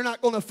own. You're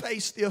not going to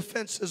face the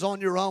offenses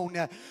on your own.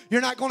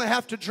 You're not going to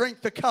have to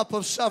drink the cup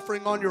of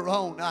suffering on your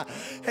own.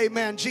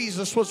 Amen.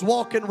 Jesus was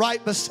walking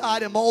right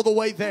beside him all the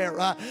way there.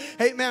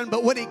 Amen.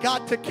 But when he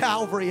got to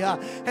Calvary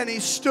and he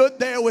stood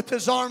there with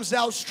his arms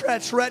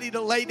outstretched, ready to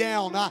lay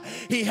down,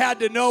 he had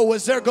to know,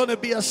 was there going to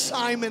be a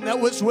Simon that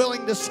was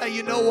willing to say,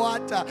 you know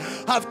what?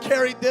 I've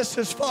carried this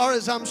as far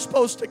as I'm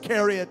supposed to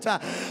carry it.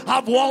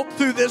 I've walked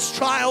through this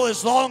trial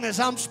as long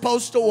as I'm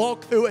supposed to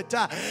walk through it.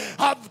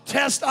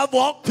 I've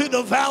walked through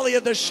the valley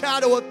of the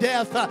shadow of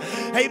death.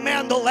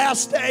 Amen. The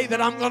last day that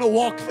I'm going to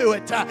walk through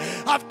it.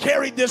 I've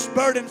carried this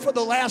burden for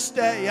the last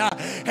day.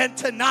 And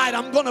tonight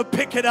I'm going to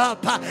pick it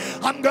up.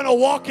 I'm going to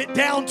walk it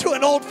down to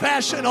an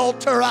old-fashioned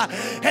altar.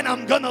 And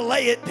I'm going to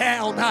lay it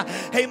down.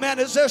 Amen.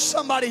 Is there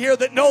somebody here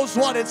that knows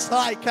what it's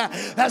like?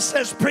 That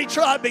says, preacher,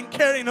 I've been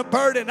carrying a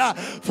burden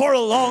for a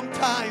long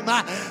time.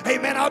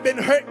 Amen. I've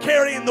been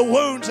carrying the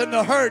wounds and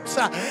the hurts.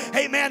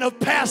 Amen. Of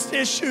past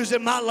issues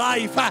in my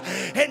life.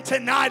 And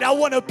tonight I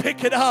want to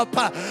pick it up.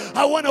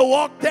 I want to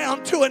walk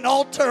down to an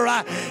altar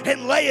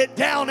and lay it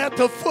down at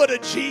the foot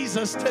of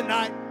Jesus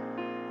tonight.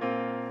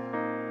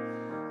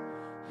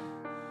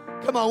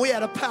 Come on, we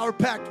had a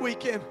power-packed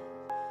weekend.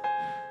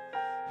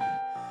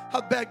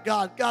 I beg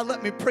God,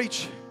 let me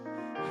preach.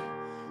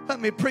 Let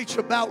me preach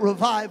about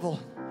revival.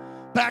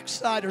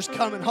 Backsliders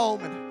coming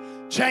home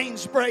and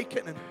chains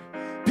breaking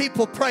and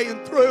people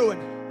praying through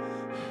and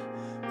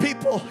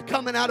people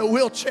coming out of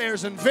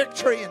wheelchairs and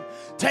victory and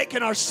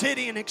taking our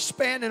city and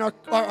expanding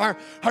our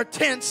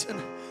tents and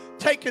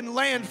taking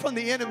land from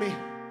the enemy.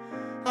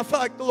 I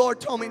felt like the Lord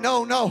told me,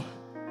 no.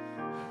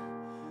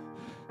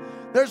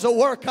 There's a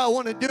work I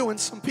want to do in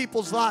some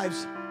people's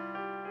lives.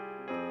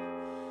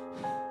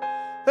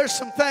 There's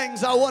some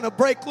things I want to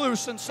break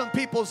loose in some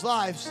people's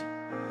lives.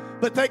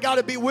 But they got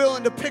to be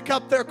willing to pick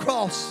up their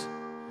cross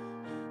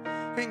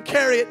and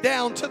carry it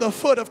down to the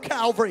foot of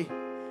Calvary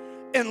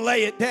and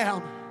lay it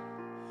down.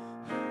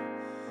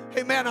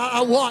 Amen.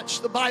 I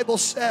watched, the Bible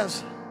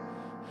says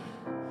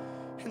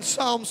in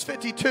Psalms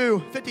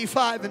 52,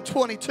 55, and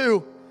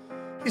 22,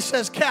 he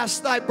says,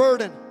 cast thy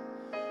burden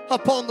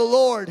upon the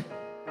Lord,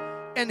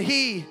 and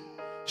he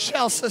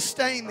shall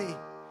sustain thee.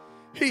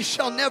 He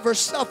shall never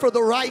suffer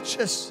the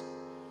righteous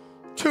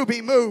to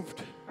be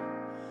moved.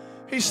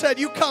 He said,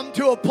 you come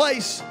to a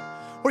place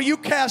where you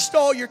cast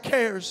all your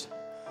cares,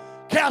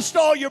 cast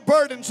all your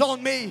burdens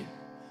on me.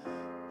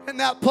 In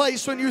that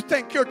place when you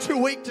think you're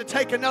too weak to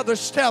take another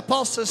step,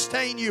 I'll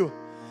sustain you.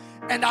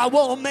 And I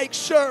will make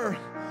sure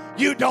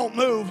you don't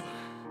move.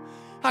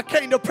 I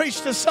came to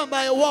preach to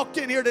somebody who walked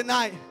in here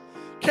tonight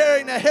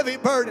carrying a heavy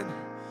burden.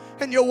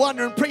 And you're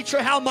wondering,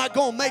 preacher, how am I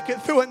going to make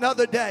it through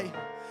another day?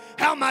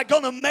 How am I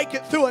going to make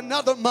it through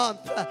another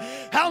month?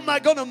 How am I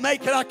going to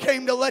make it? I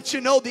came to let you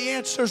know the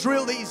answer is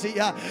real easy.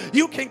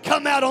 You can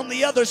come out on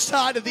the other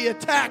side of the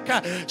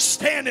attack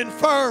standing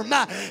firm.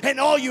 And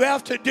all you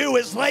have to do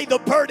is lay the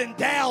burden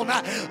down.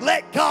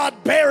 Let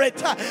God bear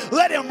it.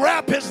 Let him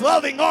wrap his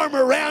loving arm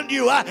around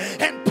you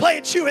and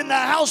plant you in the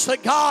house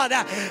of God.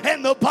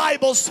 And the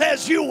Bible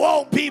says you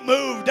won't be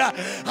moved.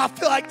 I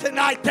feel like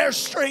tonight there's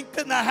strength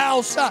in the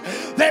house.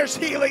 There's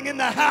healing in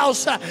the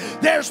house.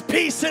 There's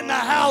peace in the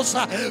house.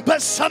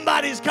 But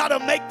somebody's got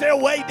to make their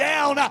way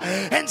down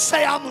and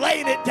say, I'm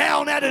laying it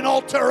down at an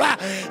altar.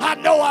 I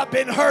know I've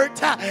been hurt.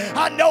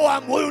 I know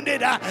I'm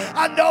wounded.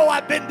 I know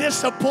I've been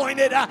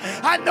disappointed.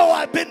 I know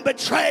I've been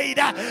betrayed.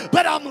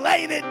 But I'm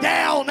laying it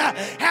down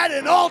at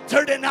an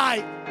altar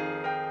tonight.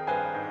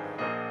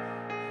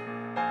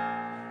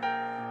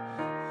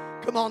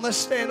 Come on, let's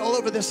stand all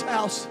over this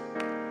house.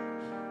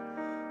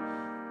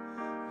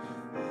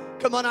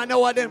 Come on, I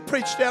know I didn't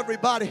preach to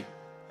everybody.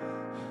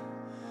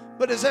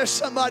 But is there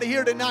somebody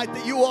here tonight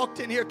that you walked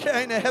in here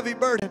carrying a heavy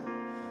burden?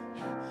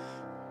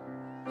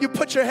 You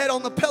put your head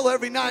on the pillow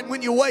every night, and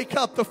when you wake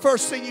up, the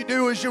first thing you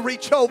do is you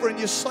reach over and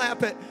you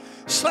slap it.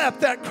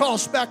 Slap that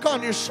cross back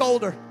on your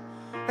shoulder.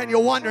 And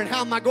you're wondering,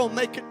 how am I going to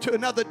make it to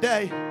another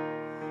day?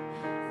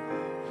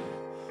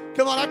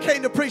 Come on, I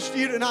came to preach to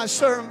you tonight,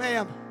 sir,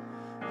 ma'am.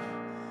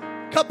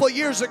 A couple of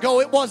years ago,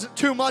 it wasn't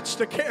too much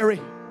to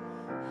carry.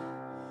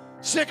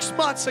 6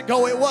 months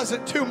ago, it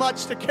wasn't too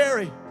much to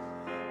carry.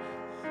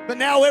 But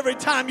now every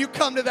time you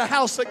come to the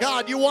house of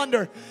God, you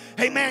wonder,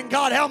 hey man,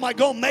 God, how am I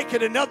going to make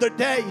it another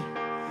day?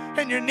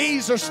 And your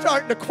knees are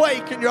starting to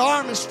quake and your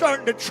arm is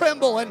starting to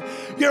tremble and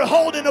you're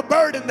holding a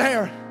burden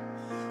there.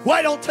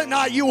 Why don't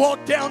tonight you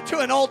walk down to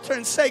an altar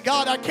and say,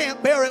 God, I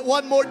can't bear it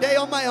one more day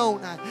on my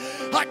own.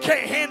 I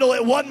can't handle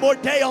it one more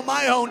day on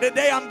my own.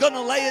 Today I'm going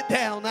to lay it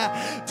down.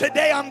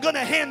 Today I'm going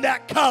to hand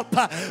that cup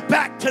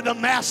back to the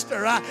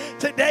master.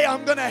 Today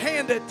I'm going to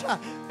hand it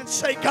and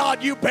say,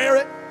 God, you bear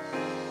it.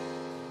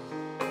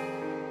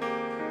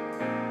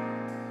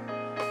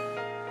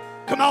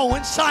 Come Come on,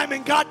 when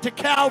Simon got to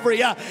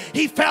Calvary,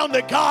 he found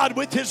a God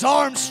with his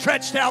arms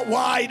stretched out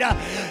wide.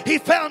 He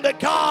found a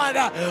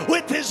God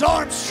with his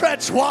arms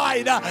stretched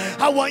wide.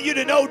 I want you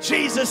to know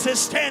Jesus is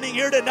standing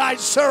here tonight,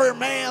 sir,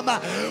 ma'am,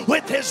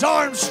 with his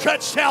arms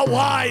stretched out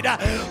wide,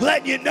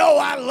 letting you know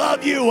I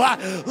love you.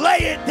 Lay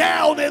it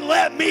down and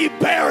let me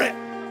bear it.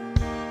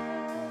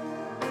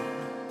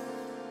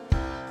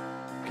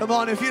 Come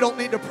on, if you don't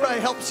need to pray,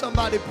 help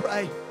somebody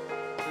pray.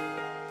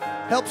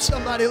 Help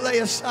somebody lay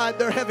aside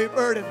their heavy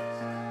burden.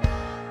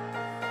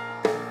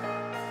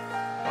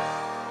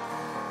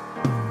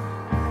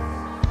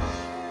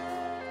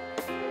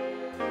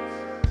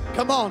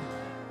 Come on.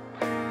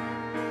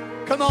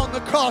 Come on, the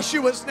cross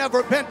you was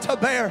never meant to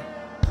bear.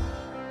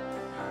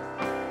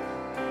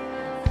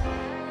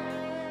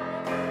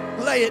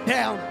 Lay it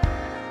down.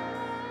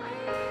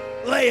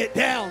 Lay it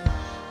down.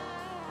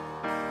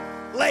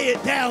 Lay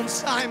it down,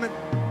 Simon.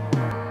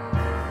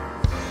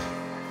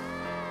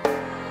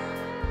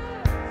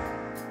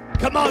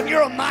 Come on,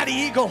 you're a mighty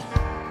eagle.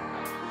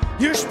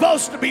 You're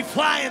supposed to be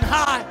flying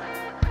high.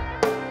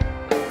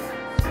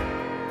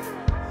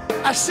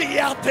 I see you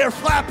out there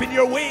flapping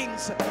your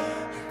wings.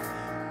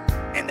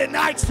 And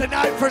tonight's the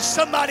night for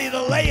somebody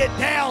to lay it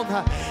down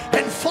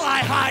and fly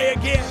high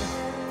again.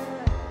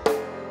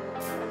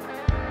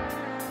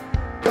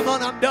 Come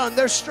on, I'm done.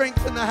 There's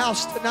strength in the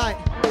house tonight.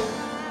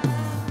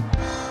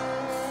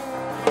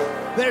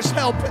 There's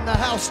help in the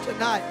house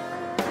tonight.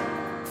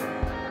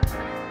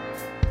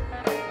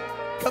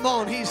 Come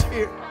on, he's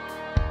here.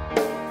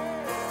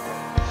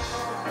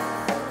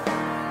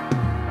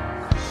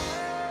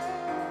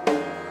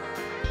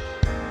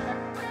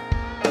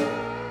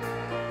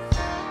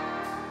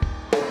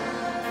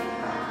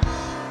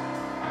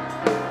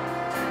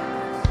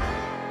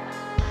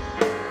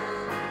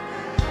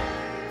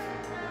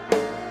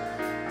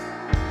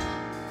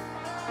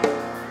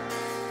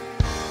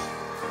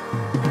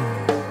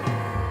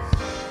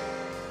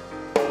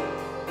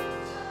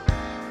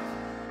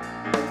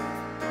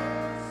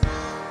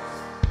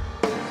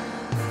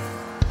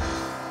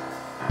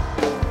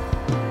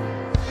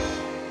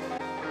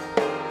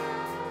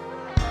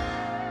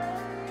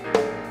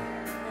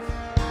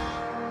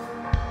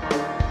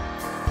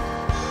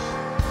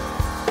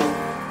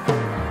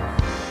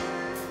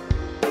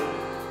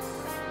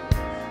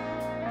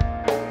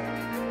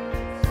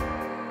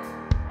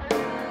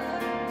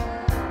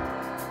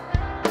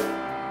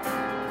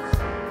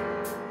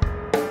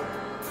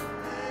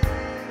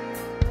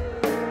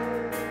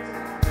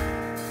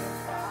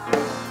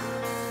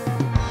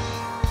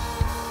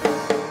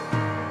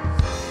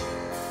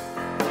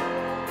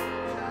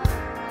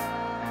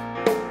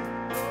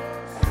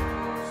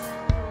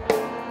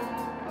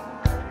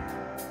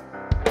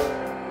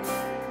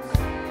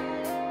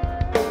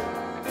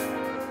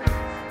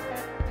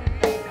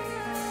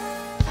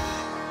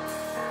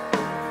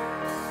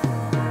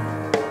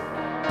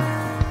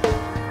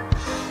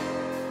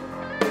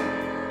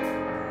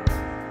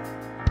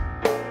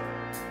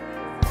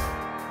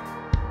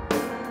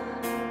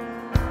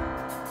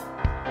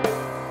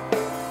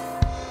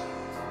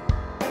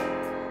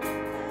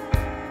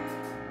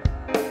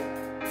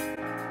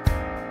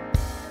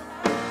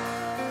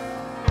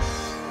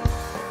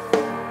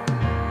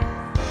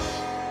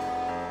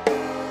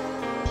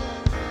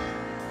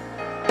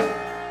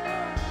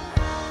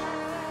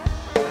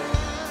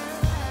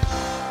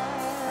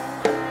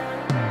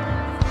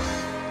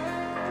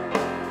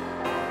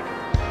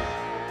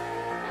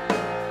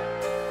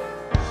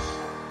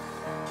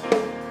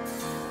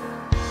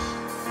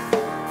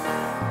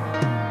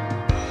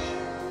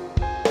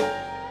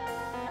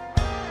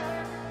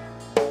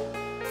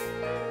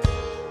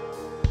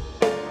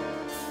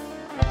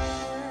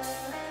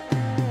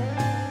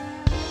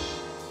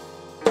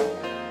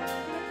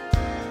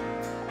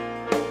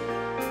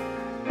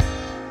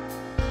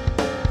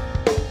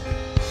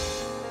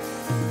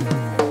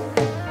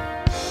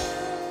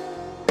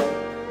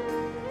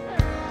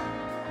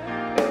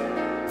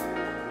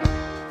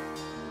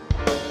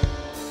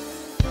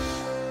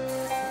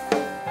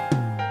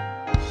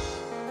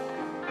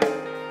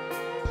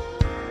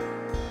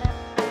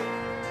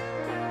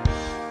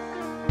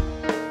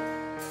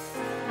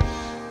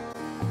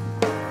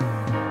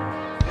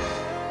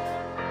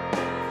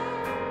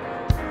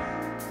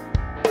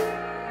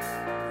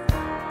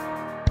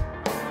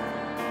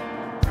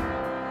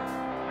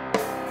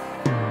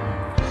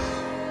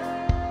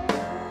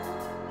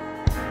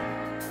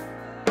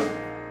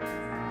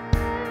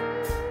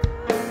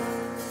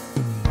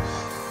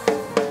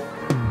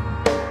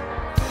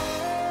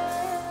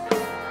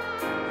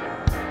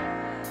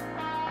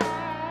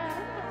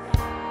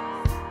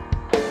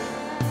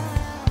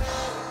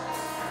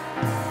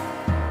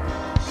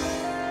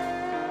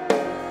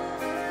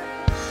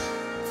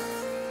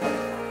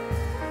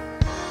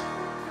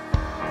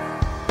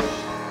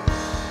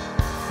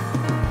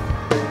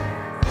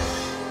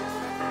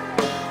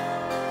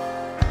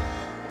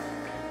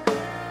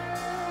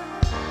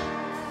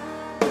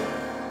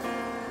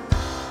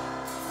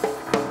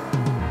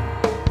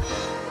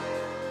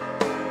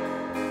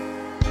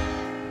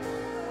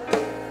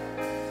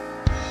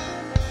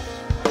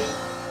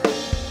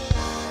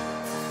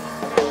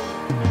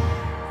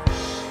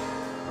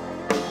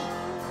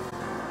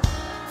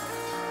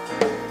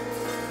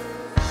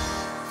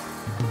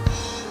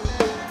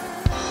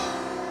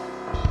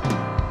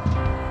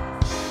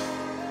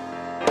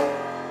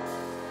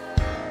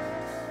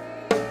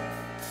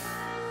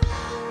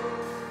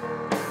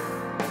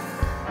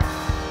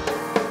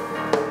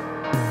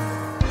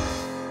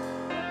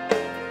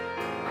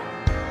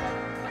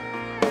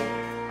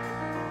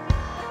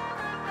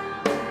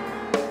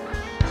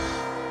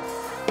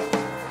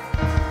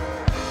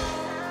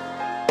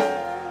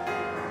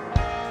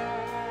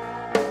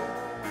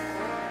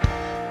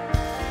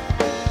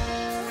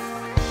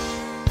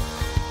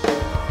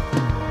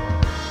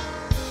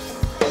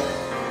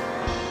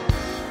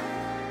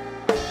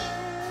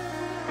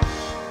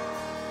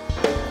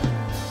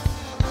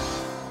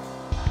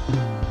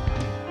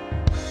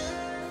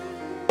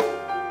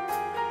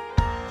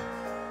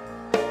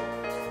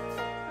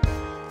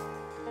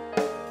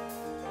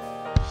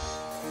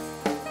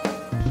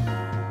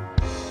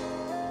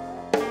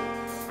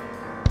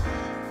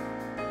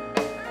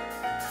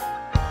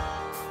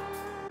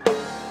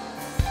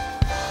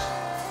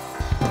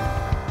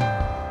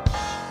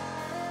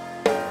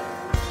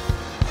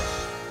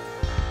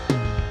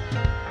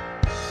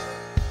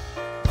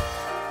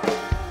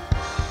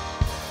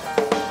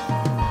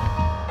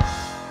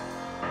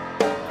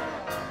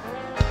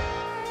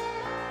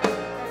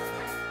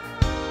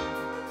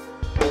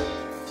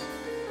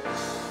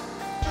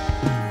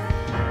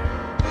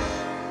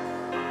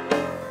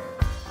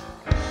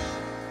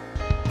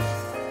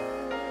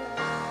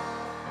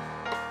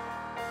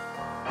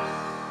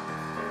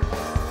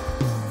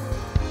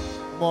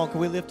 Come on,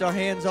 can we lift our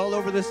hands all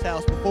over this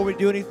house before we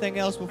do anything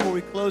else, before we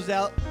close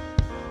out?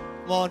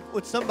 Come on,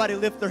 would somebody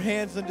lift their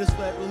hands and just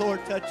let the Lord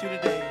touch you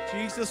today?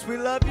 Jesus, we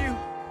love you.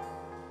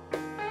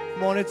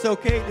 Come on, it's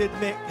okay to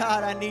admit,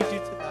 God, I need you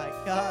tonight.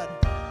 God.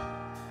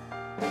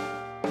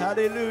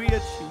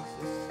 Hallelujah,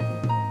 Jesus.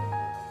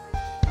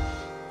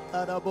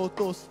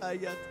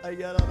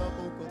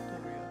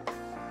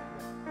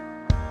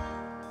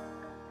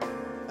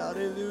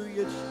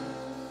 Hallelujah, Jesus.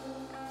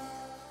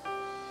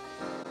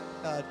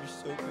 God, you're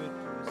so good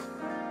to us.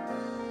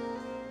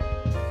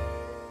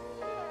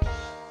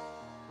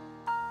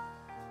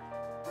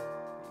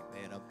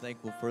 Amen. I'm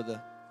thankful for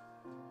the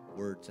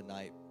word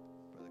tonight,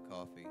 Brother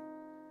Coffey.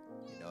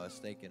 You know, I was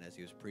thinking as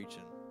he was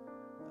preaching,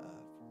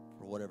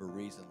 for whatever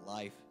reason,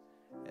 life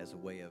as a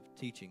way of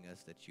teaching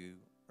us that you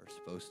are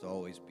supposed to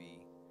always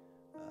be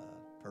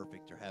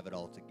perfect or have it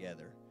all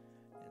together.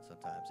 And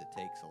sometimes it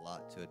takes a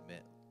lot to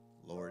admit,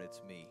 Lord,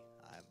 it's me.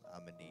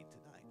 I'm in need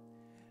tonight.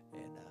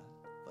 And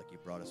like you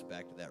brought us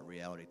back to that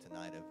reality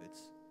tonight of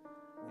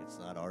it's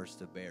not ours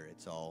to bear.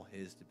 It's all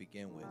his to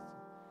begin with.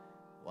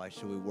 Why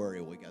should we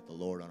worry? We got the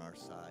Lord on our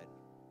side.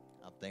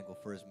 I'm thankful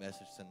for his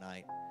message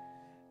tonight.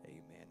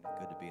 Amen.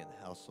 Good to be in the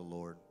house of the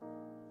Lord.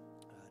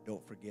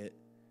 Don't forget,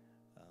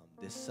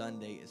 this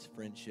Sunday is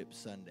Friendship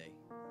Sunday.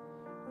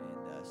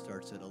 And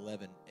starts at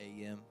 11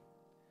 a.m.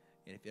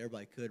 And if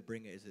everybody could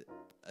bring is it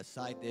a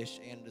side dish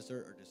and a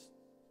dessert, or just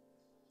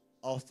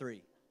all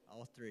three?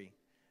 All three.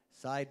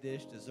 Side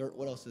dish, dessert,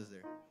 what else is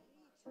there?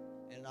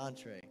 And an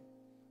entree.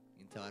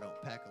 You can tell I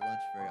don't pack a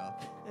lunch very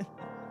often.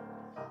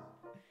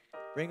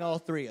 Bring all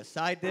three. A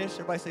side dish.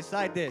 Everybody say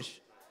side dish.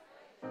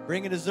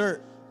 Bring a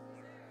dessert.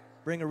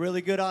 Bring a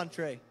really good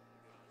entree.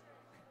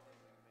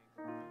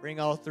 Bring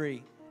all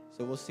three.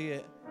 So we'll see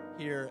it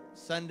here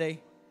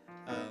Sunday.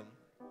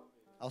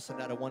 I'll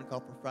send out a one call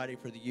for Friday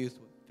for the youth.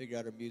 We'll figure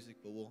out our music,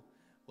 but we'll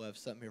have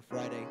something here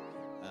Friday.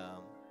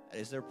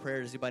 Is there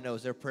prayer? Does anybody know?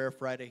 Is there prayer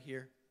Friday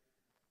here?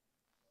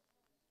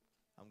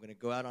 I'm going to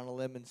go out on a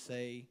limb and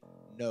say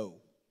no.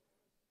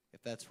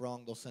 If that's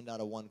wrong, they'll send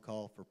out a one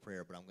call for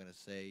prayer, but I'm going to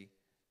say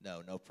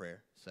no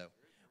prayer. So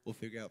we'll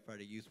figure out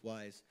Friday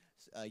youth-wise.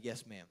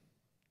 Yes, ma'am.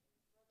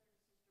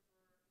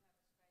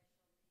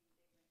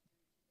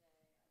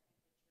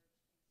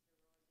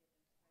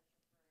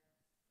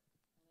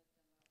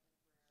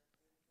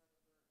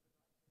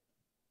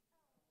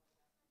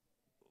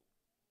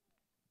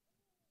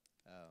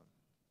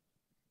 Amen.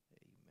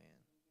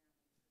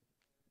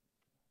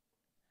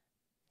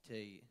 Tell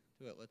you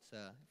what, let's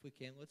if we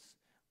can,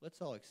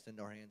 let's all extend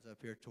our hands up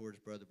here towards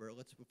Brother Burt.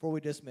 Before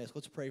we dismiss,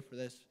 let's pray for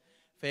this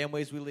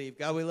family as we leave.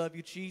 God, we love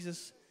you,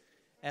 Jesus.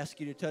 Ask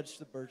you to touch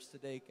the Burts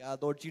today,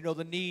 God. Lord, you know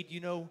the need. You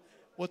know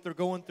what they're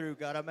going through,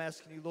 God. I'm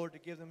asking you, Lord, to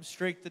give them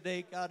strength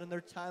today, God, in their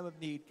time of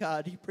need.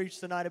 God, he preached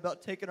tonight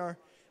about taking our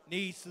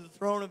needs to the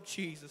throne of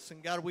Jesus.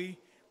 And God, we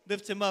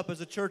lift him up as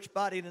a church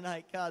body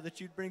tonight, God,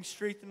 that you'd bring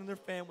strength into their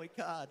family,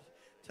 God.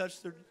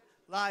 Touch their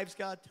lives,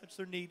 God. Touch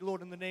their need.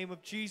 Lord, in the name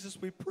of Jesus,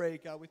 we pray,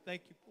 God. We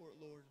thank you for it,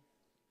 Lord.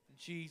 In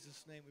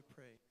Jesus' name we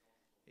pray.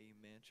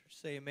 Amen. Church,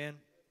 say amen.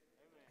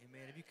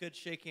 Amen. If you could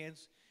shake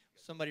hands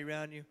with somebody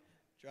around you,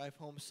 drive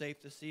home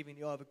safe this evening.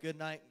 You all have a good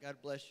night.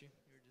 God bless you.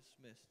 You're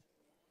dismissed.